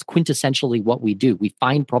problems. That's quintessentially what we do. We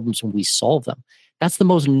find problems and we solve them. That's the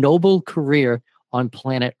most noble career on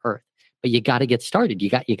planet Earth. But you got to get started.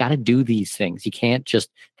 You got to do these things. You can't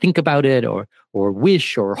just think about it or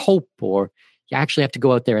wish or hope, or you actually have to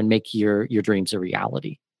go out there and make your dreams a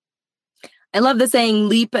reality. I love the saying,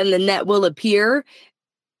 leap and the net will appear.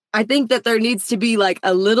 I think that there needs to be like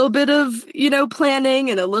a little bit of, planning,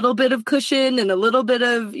 and a little bit of cushion, and a little bit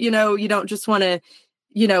of, you don't just want to,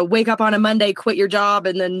 wake up on a Monday, quit your job,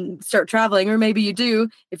 and then start traveling. Or maybe you do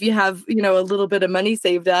if you have, a little bit of money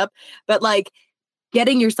saved up. But like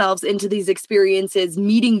getting yourselves into these experiences,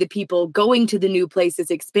 meeting the people, going to the new places,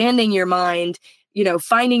 expanding your mind,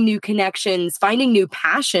 finding new connections, finding new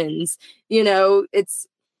passions,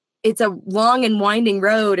 it's a long and winding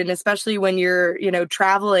road. And especially when you're,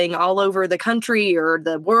 traveling all over the country or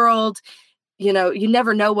the world, you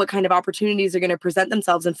never know what kind of opportunities are going to present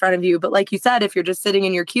themselves in front of you. But like you said, if you're just sitting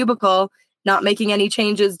in your cubicle, not making any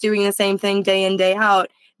changes, doing the same thing day in, day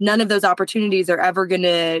out, none of those opportunities are ever going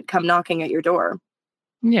to come knocking at your door.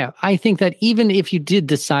 Yeah, I think that even if you did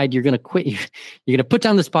decide you're going to quit, you're going to put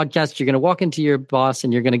down this podcast, you're going to walk into your boss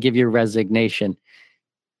and you're going to give your resignation,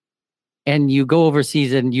 and you go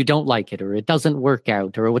overseas and you don't like it, or it doesn't work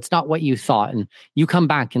out, or it's not what you thought, and you come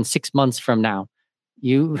back in 6 months from now,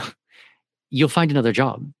 you'll find another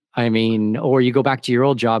job. I mean, or you go back to your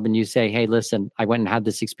old job and you say, hey, listen, I went and had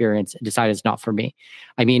this experience and decided it's not for me.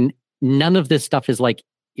 I mean, none of this stuff is like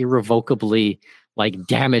irrevocably like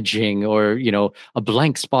damaging or, a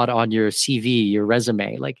blank spot on your CV, your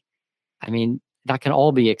resume. Like, I mean, that can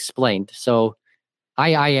all be explained. So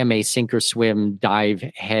I am a sink or swim, dive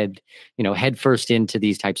head first into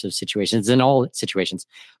these types of situations. In all situations,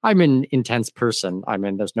 I'm an intense person. I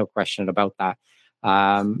mean, there's no question about that.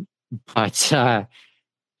 But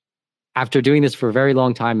after doing this for a very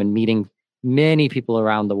long time and meeting many people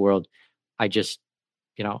around the world, I just,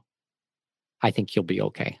 I think you'll be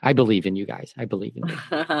okay. I believe in you guys. I believe in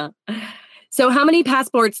you. So how many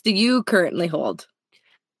passports do you currently hold?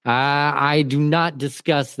 I do not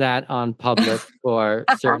discuss that on public for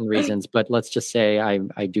certain reasons, but let's just say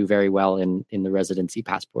I do very well in the residency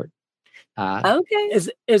passport. Okay.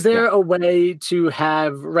 Is there a way to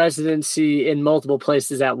have residency in multiple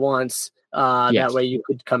places at once? Yes. That way you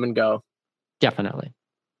could come and go. Definitely.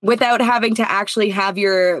 Without having to actually have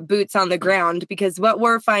your boots on the ground, because what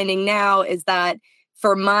we're finding now is that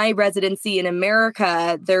for my residency in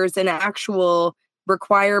America, there's an actual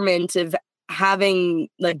requirement of having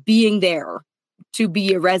being there to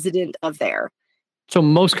be a resident of there. So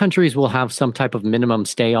most countries will have some type of minimum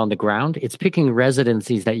stay on the ground. It's picking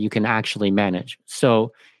residencies that you can actually manage.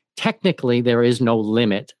 So technically, there is no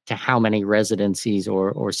limit to how many residencies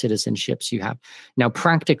or citizenships you have. Now,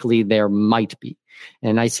 practically, there might be.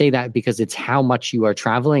 And I say that because it's how much you are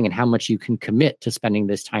traveling and how much you can commit to spending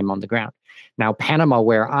this time on the ground. Now, Panama,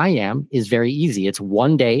 where I am, is very easy. It's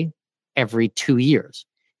 1 day every 2 years.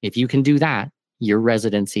 If you can do that, your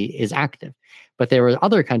residency is active. But there are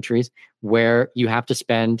other countries where you have to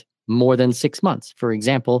spend more than 6 months. For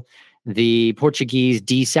example, the Portuguese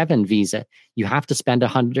D7 visa, you have to spend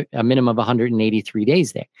a minimum of 183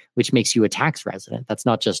 days there, which makes you a tax resident. That's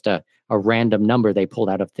not just a random number they pulled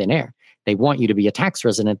out of thin air. They want you to be a tax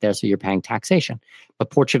resident there, so you're paying taxation.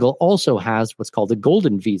 But Portugal also has what's called a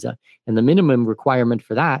golden visa, and the minimum requirement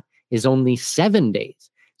for that is only 7 days.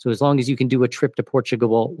 So as long as you can do a trip to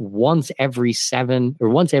Portugal once every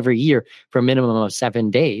year for a minimum of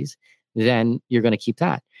 7 days, then you're going to keep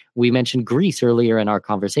that. We mentioned Greece earlier in our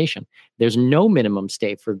conversation. There's no minimum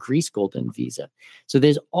stay for Greece golden visa. So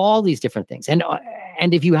there's all these different things. And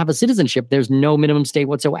if you have a citizenship, there's no minimum stay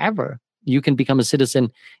whatsoever. You can become a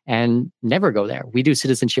citizen and never go there. We do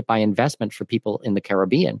citizenship by investment for people in the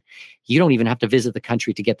Caribbean. You don't even have to visit the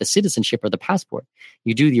country to get the citizenship or the passport.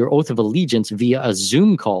 You do your oath of allegiance via a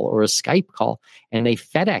Zoom call or a Skype call, and they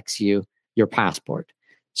FedEx you your passport.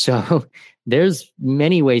 So there's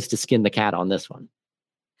many ways to skin the cat on this one.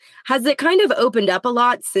 Has it kind of opened up a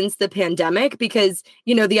lot since the pandemic? Because,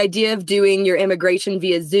 the idea of doing your immigration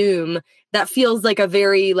via Zoom, that feels like a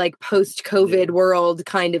very post-COVID world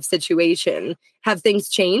kind of situation. Have things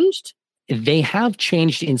changed? They have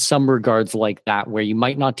changed in some regards like that, where you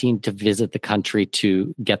might not need to visit the country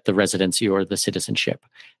to get the residency or the citizenship.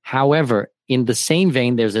 However, in the same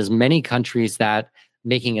vein, there's as many countries that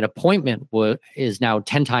making an appointment is now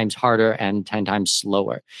 10 times harder and 10 times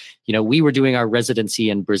slower. We were doing our residency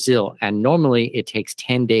in Brazil, and normally it takes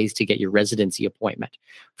 10 days to get your residency appointment.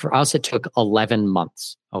 For us, it took 11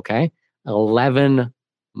 months, okay? 11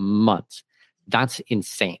 months. That's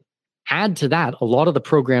insane. Add to that, a lot of the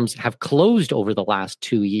programs have closed over the last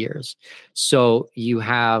 2 years. So you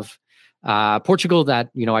have Portugal that,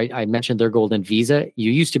 I mentioned their golden visa.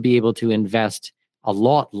 You used to be able to invest a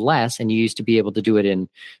lot less, and you used to be able to do it in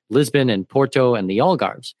Lisbon and Porto and the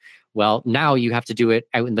Algarves. Well, now you have to do it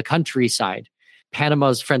out in the countryside.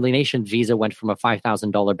 Panama's Friendly Nation visa went from a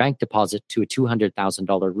 $5,000 bank deposit to a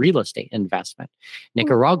 $200,000 real estate investment.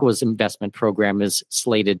 Nicaragua's investment program is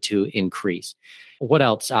slated to increase. What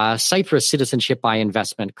else? Cyprus citizenship by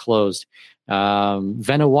investment closed.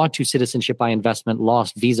 Vanuatu citizenship by investment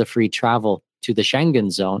lost visa-free travel to the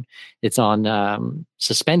Schengen zone. It's on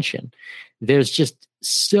suspension. There's just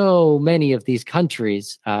so many of these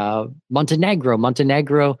countries.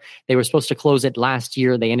 Montenegro, they were supposed to close it last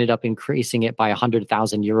year. They ended up increasing it by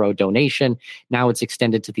 €100,000 donation. Now it's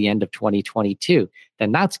extended to the end of 2022.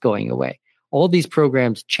 Then that's going away. All these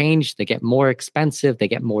programs change. They get more expensive. They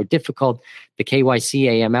get more difficult. The KYC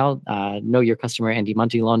AML, Know Your Customer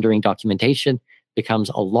Anti-Money Laundering documentation, becomes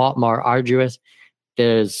a lot more arduous.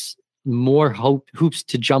 There's more hoops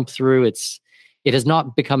to jump through. It has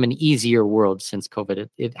not become an easier world since COVID.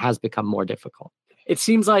 It has become more difficult. It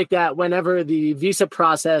seems like that whenever the visa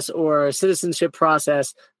process or citizenship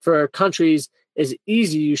process for countries is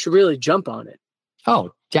easy, you should really jump on it.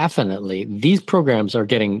 Oh, definitely. These programs are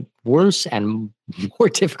getting worse and more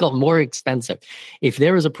difficult, more expensive. If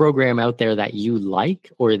there is a program out there that you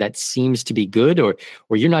like or that seems to be good, or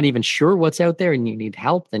you're not even sure what's out there and you need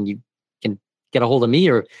help, then you can get a hold of me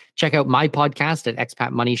or check out my podcast at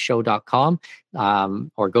expatmoneyshow.com,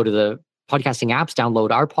 or go to the podcasting apps,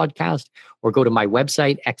 download our podcast, or go to my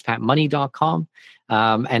website, expatmoney.com.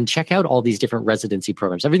 And check out all these different residency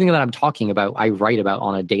programs. Everything that I'm talking about, I write about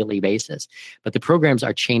on a daily basis. But the programs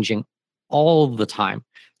are changing all the time.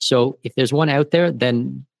 So if there's one out there,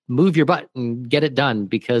 then move your butt and get it done,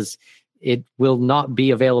 because it will not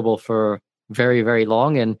be available for very, very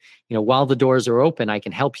long. And while the doors are open, I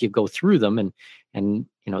can help you go through them. And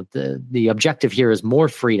the objective here is more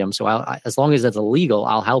freedom. So as long as it's illegal,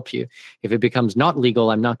 I'll help you. If it becomes not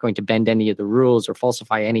legal, I'm not going to bend any of the rules or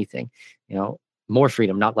falsify anything. More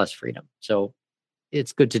freedom, not less freedom. So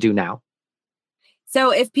it's good to do now.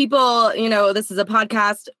 So if people, this is a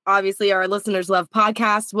podcast, obviously our listeners love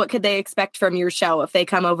podcasts. What could they expect from your show if they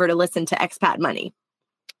come over to listen to Expat Money?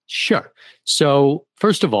 Sure. So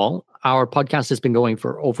first of all, our podcast has been going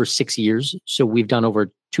for over 6 years. So we've done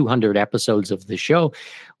over 200 episodes of the show.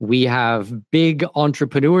 We have big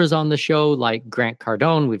entrepreneurs on the show like Grant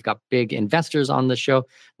Cardone. We've got big investors on the show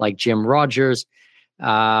like Jim Rogers.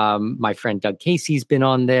 My friend Doug Casey's been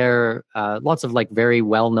on there. Lots of very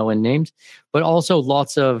well-known names, but also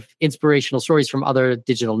lots of inspirational stories from other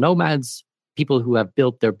digital nomads, people who have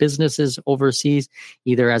built their businesses overseas,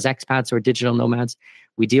 either as expats or digital nomads.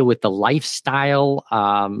 We deal with the lifestyle.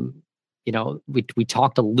 We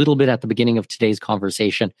talked a little bit at the beginning of today's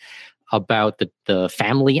conversation about the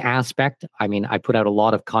family aspect. I mean, I put out a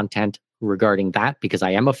lot of content regarding that because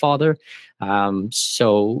I am a father.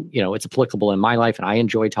 So it's applicable in my life, and I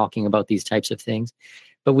enjoy talking about these types of things.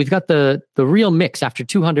 But we've got the real mix after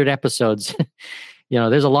 200 episodes.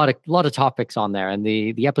 There's a lot of topics on there, and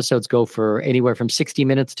the episodes go for anywhere from 60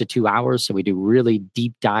 minutes to 2 hours. So we do really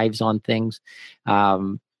deep dives on things.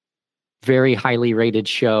 Very highly rated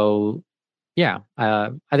show. Yeah,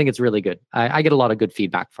 I think it's really good. I get a lot of good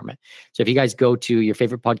feedback from it. So if you guys go to your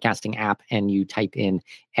favorite podcasting app and you type in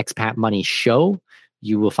Expat Money Show,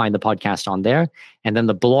 you will find the podcast on there. And then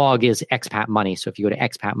the blog is Expat Money. So if you go to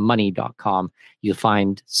expatmoney.com, you'll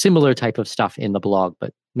find similar type of stuff in the blog,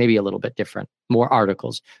 but maybe a little bit different, more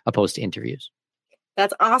articles opposed to interviews.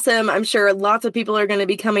 That's awesome. I'm sure lots of people are going to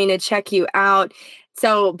be coming to check you out.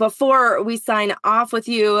 So before we sign off with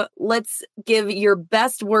you, let's give your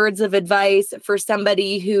best words of advice for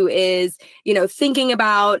somebody who is, thinking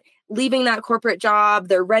about leaving that corporate job.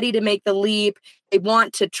 They're ready to make the leap. They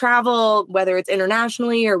want to travel, whether it's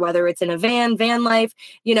internationally or whether it's in a van life.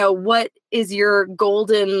 What is your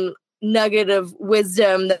golden nugget of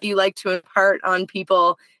wisdom that you like to impart on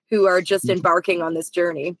people who are just embarking on this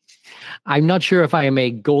journey? I'm not sure if I am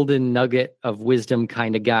a golden nugget of wisdom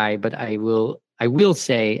kind of guy, but I will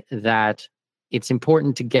say that it's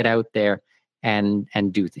important to get out there and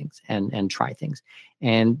do things and try things.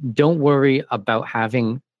 And don't worry about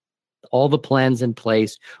having all the plans in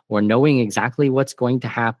place or knowing exactly what's going to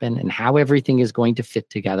happen and how everything is going to fit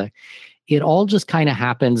together. It all just kind of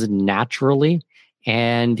happens naturally.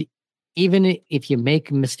 And even if you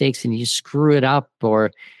make mistakes and you screw it up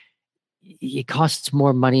or it costs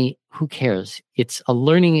more money, who cares? It's a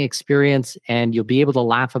learning experience, and you'll be able to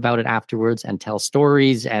laugh about it afterwards and tell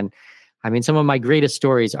stories. And I mean, some of my greatest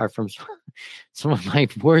stories are from some of my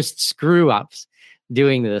worst screw ups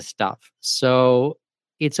doing this stuff. So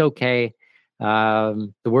it's okay.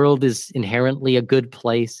 The world is inherently a good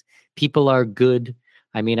place. People are good.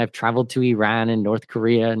 I mean, I've traveled to Iran and North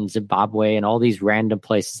Korea and Zimbabwe and all these random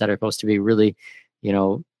places that are supposed to be really,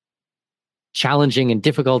 challenging and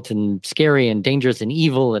difficult and scary and dangerous and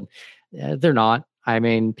evil, and they're not. I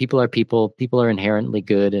mean, people are people. People are inherently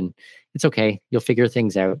good, and it's okay. You'll figure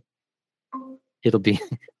things out. It'll be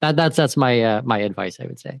that's my my advice, I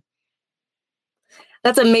would say.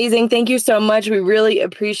 That's amazing. Thank you so much. We really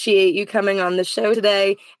appreciate you coming on the show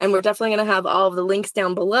today. And we're definitely going to have all of the links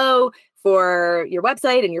down below for your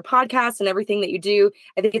website and your podcast and everything that you do.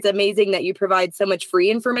 I think it's amazing that you provide so much free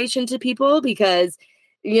information to people because,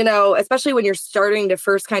 you know, especially when you're starting to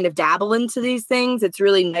first kind of dabble into these things, it's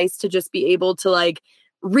really nice to just be able to like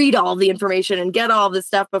read all the information and get all the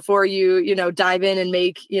stuff before you know, dive in and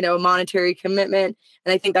make, you know, a monetary commitment.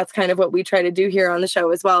 And I think that's kind of what we try to do here on the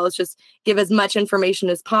show as well, is just give as much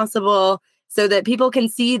information as possible so that people can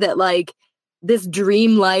see that like this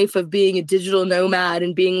dream life of being a digital nomad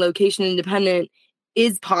and being location independent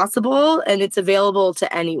is possible and it's available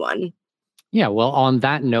to anyone. Yeah, well, on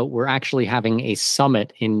that note, we're actually having a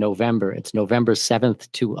summit in November. It's November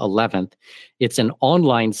 7th to 11th. It's an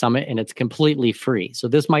online summit and it's completely free. So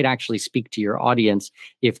this might actually speak to your audience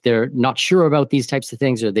if they're not sure about these types of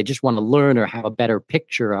things or they just want to learn or have a better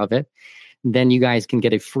picture of it. Then you guys can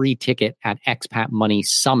get a free ticket at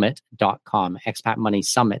expatmoneysummit.com,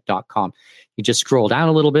 expatmoneysummit.com. You just scroll down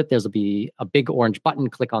a little bit. There'll be a big orange button.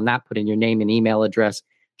 Click on that, put in your name and email address,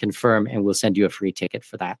 confirm, and we'll send you a free ticket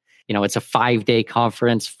for that. You know, it's a 5-day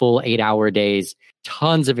conference, full 8-hour days,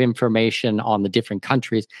 tons of information on the different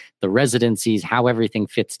countries, the residencies, how everything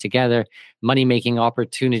fits together, money-making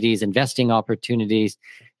opportunities, investing opportunities,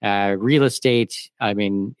 real estate. I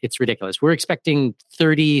mean, it's ridiculous. We're expecting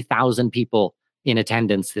 30,000 people in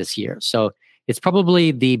attendance this year. So it's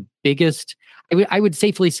probably the biggest, I would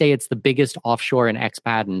safely say it's the biggest offshore and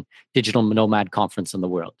expat and digital nomad conference in the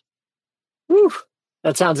world. Whew.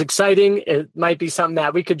 That sounds exciting. It might be something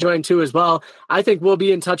that we could join too as well. I think we'll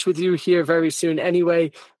be in touch with you here very soon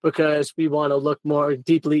anyway, because we want to look more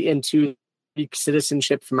deeply into Greek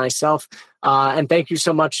citizenship for myself. And thank you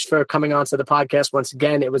so much for coming on to the podcast once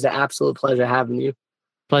again. It was an absolute pleasure having you.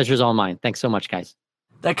 Pleasure's all mine. Thanks so much, guys.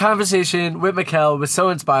 That conversation with Mikkel was so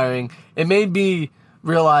inspiring. It made me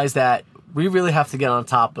realize that we really have to get on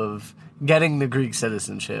top of getting the Greek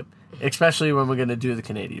citizenship, especially when we're going to do the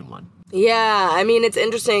Canadian one. Yeah, I mean, it's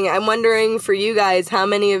interesting. I'm wondering for you guys, how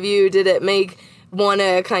many of you did it make want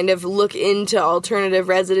to kind of look into alternative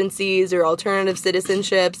residencies or alternative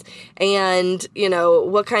citizenships, and, you know,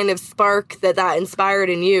 what kind of spark that inspired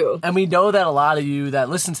in you? And we know that a lot of you that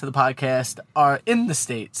listen to the podcast are in the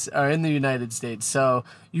States, are in the United States. So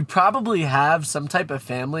you probably have some type of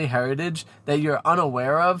family heritage that you're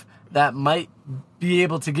unaware of that might be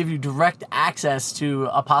able to give you direct access to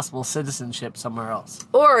a possible citizenship somewhere else.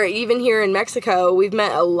 Or even here in Mexico, we've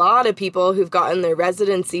met a lot of people who've gotten their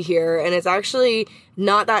residency here, and it's actually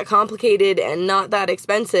not that complicated and not that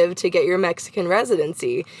expensive to get your Mexican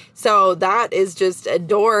residency. So that is just a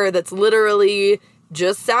door that's literally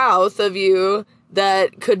just south of you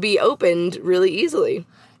that could be opened really easily.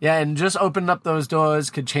 Yeah, and just opening up those doors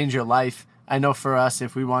could change your life. I know for us,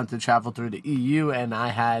 if we wanted to travel through the EU and I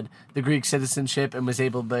had the Greek citizenship and was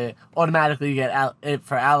able to automatically get it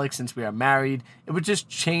for Alex since we are married, it would just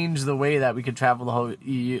change the way that we could travel the whole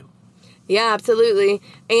EU. Yeah, absolutely.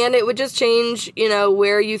 And it would just change, you know,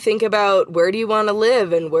 where you think about where do you want to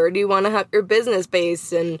live and where do you want to have your business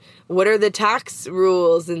base and what are the tax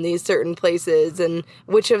rules in these certain places and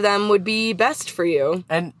which of them would be best for you.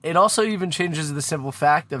 And it also even changes the simple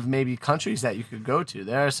fact of maybe countries that you could go to.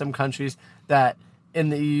 There are some countries that in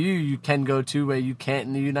the EU you can go to where you can't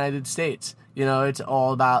in the United States. You know, it's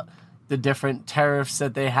all about the different tariffs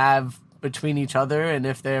that they have between each other and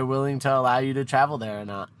if they're willing to allow you to travel there or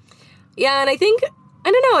not. Yeah, and I think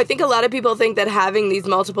a lot of people think that having these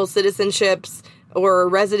multiple citizenships or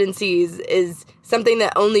residencies is something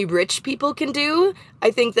that only rich people can do.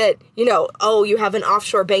 I think that, you know, you have an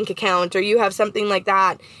offshore bank account or you have something like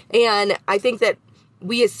that. And I think that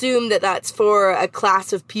we assume that that's for a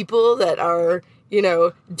class of people that are, you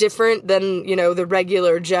know, different than, you know, the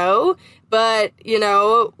regular Joe. But, you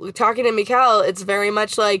know, talking to Mikkel, it's very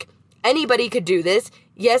much like anybody could do this.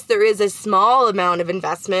 Yes, there is a small amount of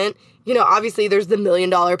investment. You know, obviously there's the $1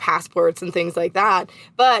 million passports and things like that.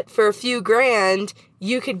 But for a few grand,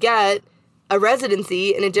 you could get a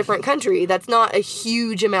residency in a different country. That's not a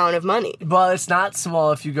huge amount of money. Well, it's not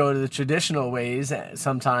small if you go to the traditional ways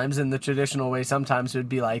sometimes. And the traditional way sometimes would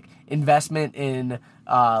be like investment in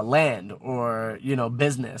land or, you know,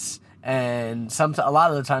 business. And a lot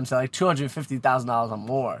of the times they're like $250,000 or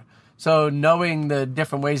more. So knowing the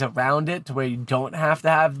different ways around it to where you don't have to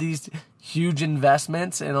have these huge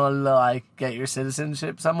investments in order to like get your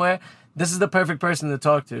citizenship somewhere, this is the perfect person to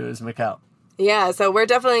talk to, is Mikkel. Yeah, so we're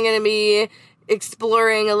definitely going to be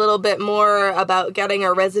exploring a little bit more about getting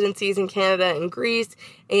our residencies in Canada and Greece,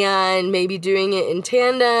 and maybe doing it in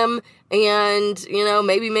tandem, and, you know,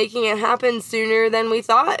 maybe making it happen sooner than we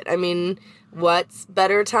thought. I mean, what's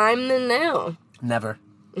better time than now? Never.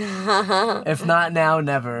 If not now,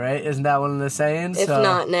 never, right? Isn't that one of the sayings? If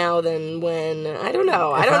not now, then when? I don't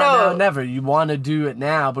know. If not now, never. You want to do it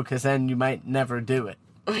now because then you might never do it.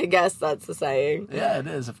 I guess that's the saying. Yeah, it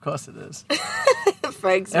is. Of course it is.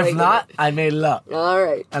 Frank's If not, I made it up. All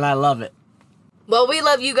right. And I love it. Well, we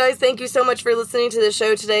love you guys. Thank you so much for listening to the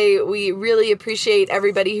show today. We really appreciate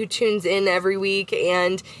everybody who tunes in every week.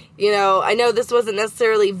 And, you know, I know this wasn't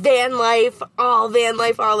necessarily van life all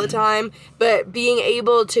the time, but being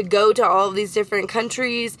able to go to all of these different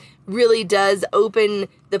countries really does open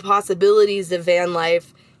the possibilities of van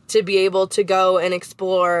life, to be able to go and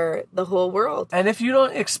explore the whole world. And if you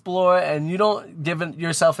don't explore and you don't give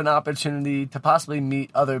yourself an opportunity to possibly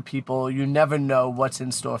meet other people, you never know what's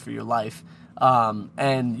in store for your life.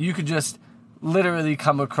 And you could just literally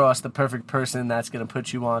come across the perfect person that's going to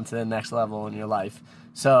put you on to the next level in your life.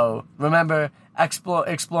 So remember,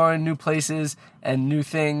 exploring new places and new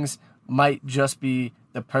things might just be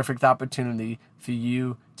the perfect opportunity for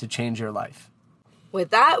you to change your life.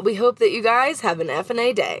 With that, we hope that you guys have an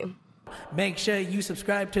FNA day. Make sure you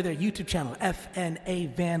subscribe to their YouTube channel,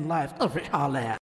 FNA Van Life. Holla.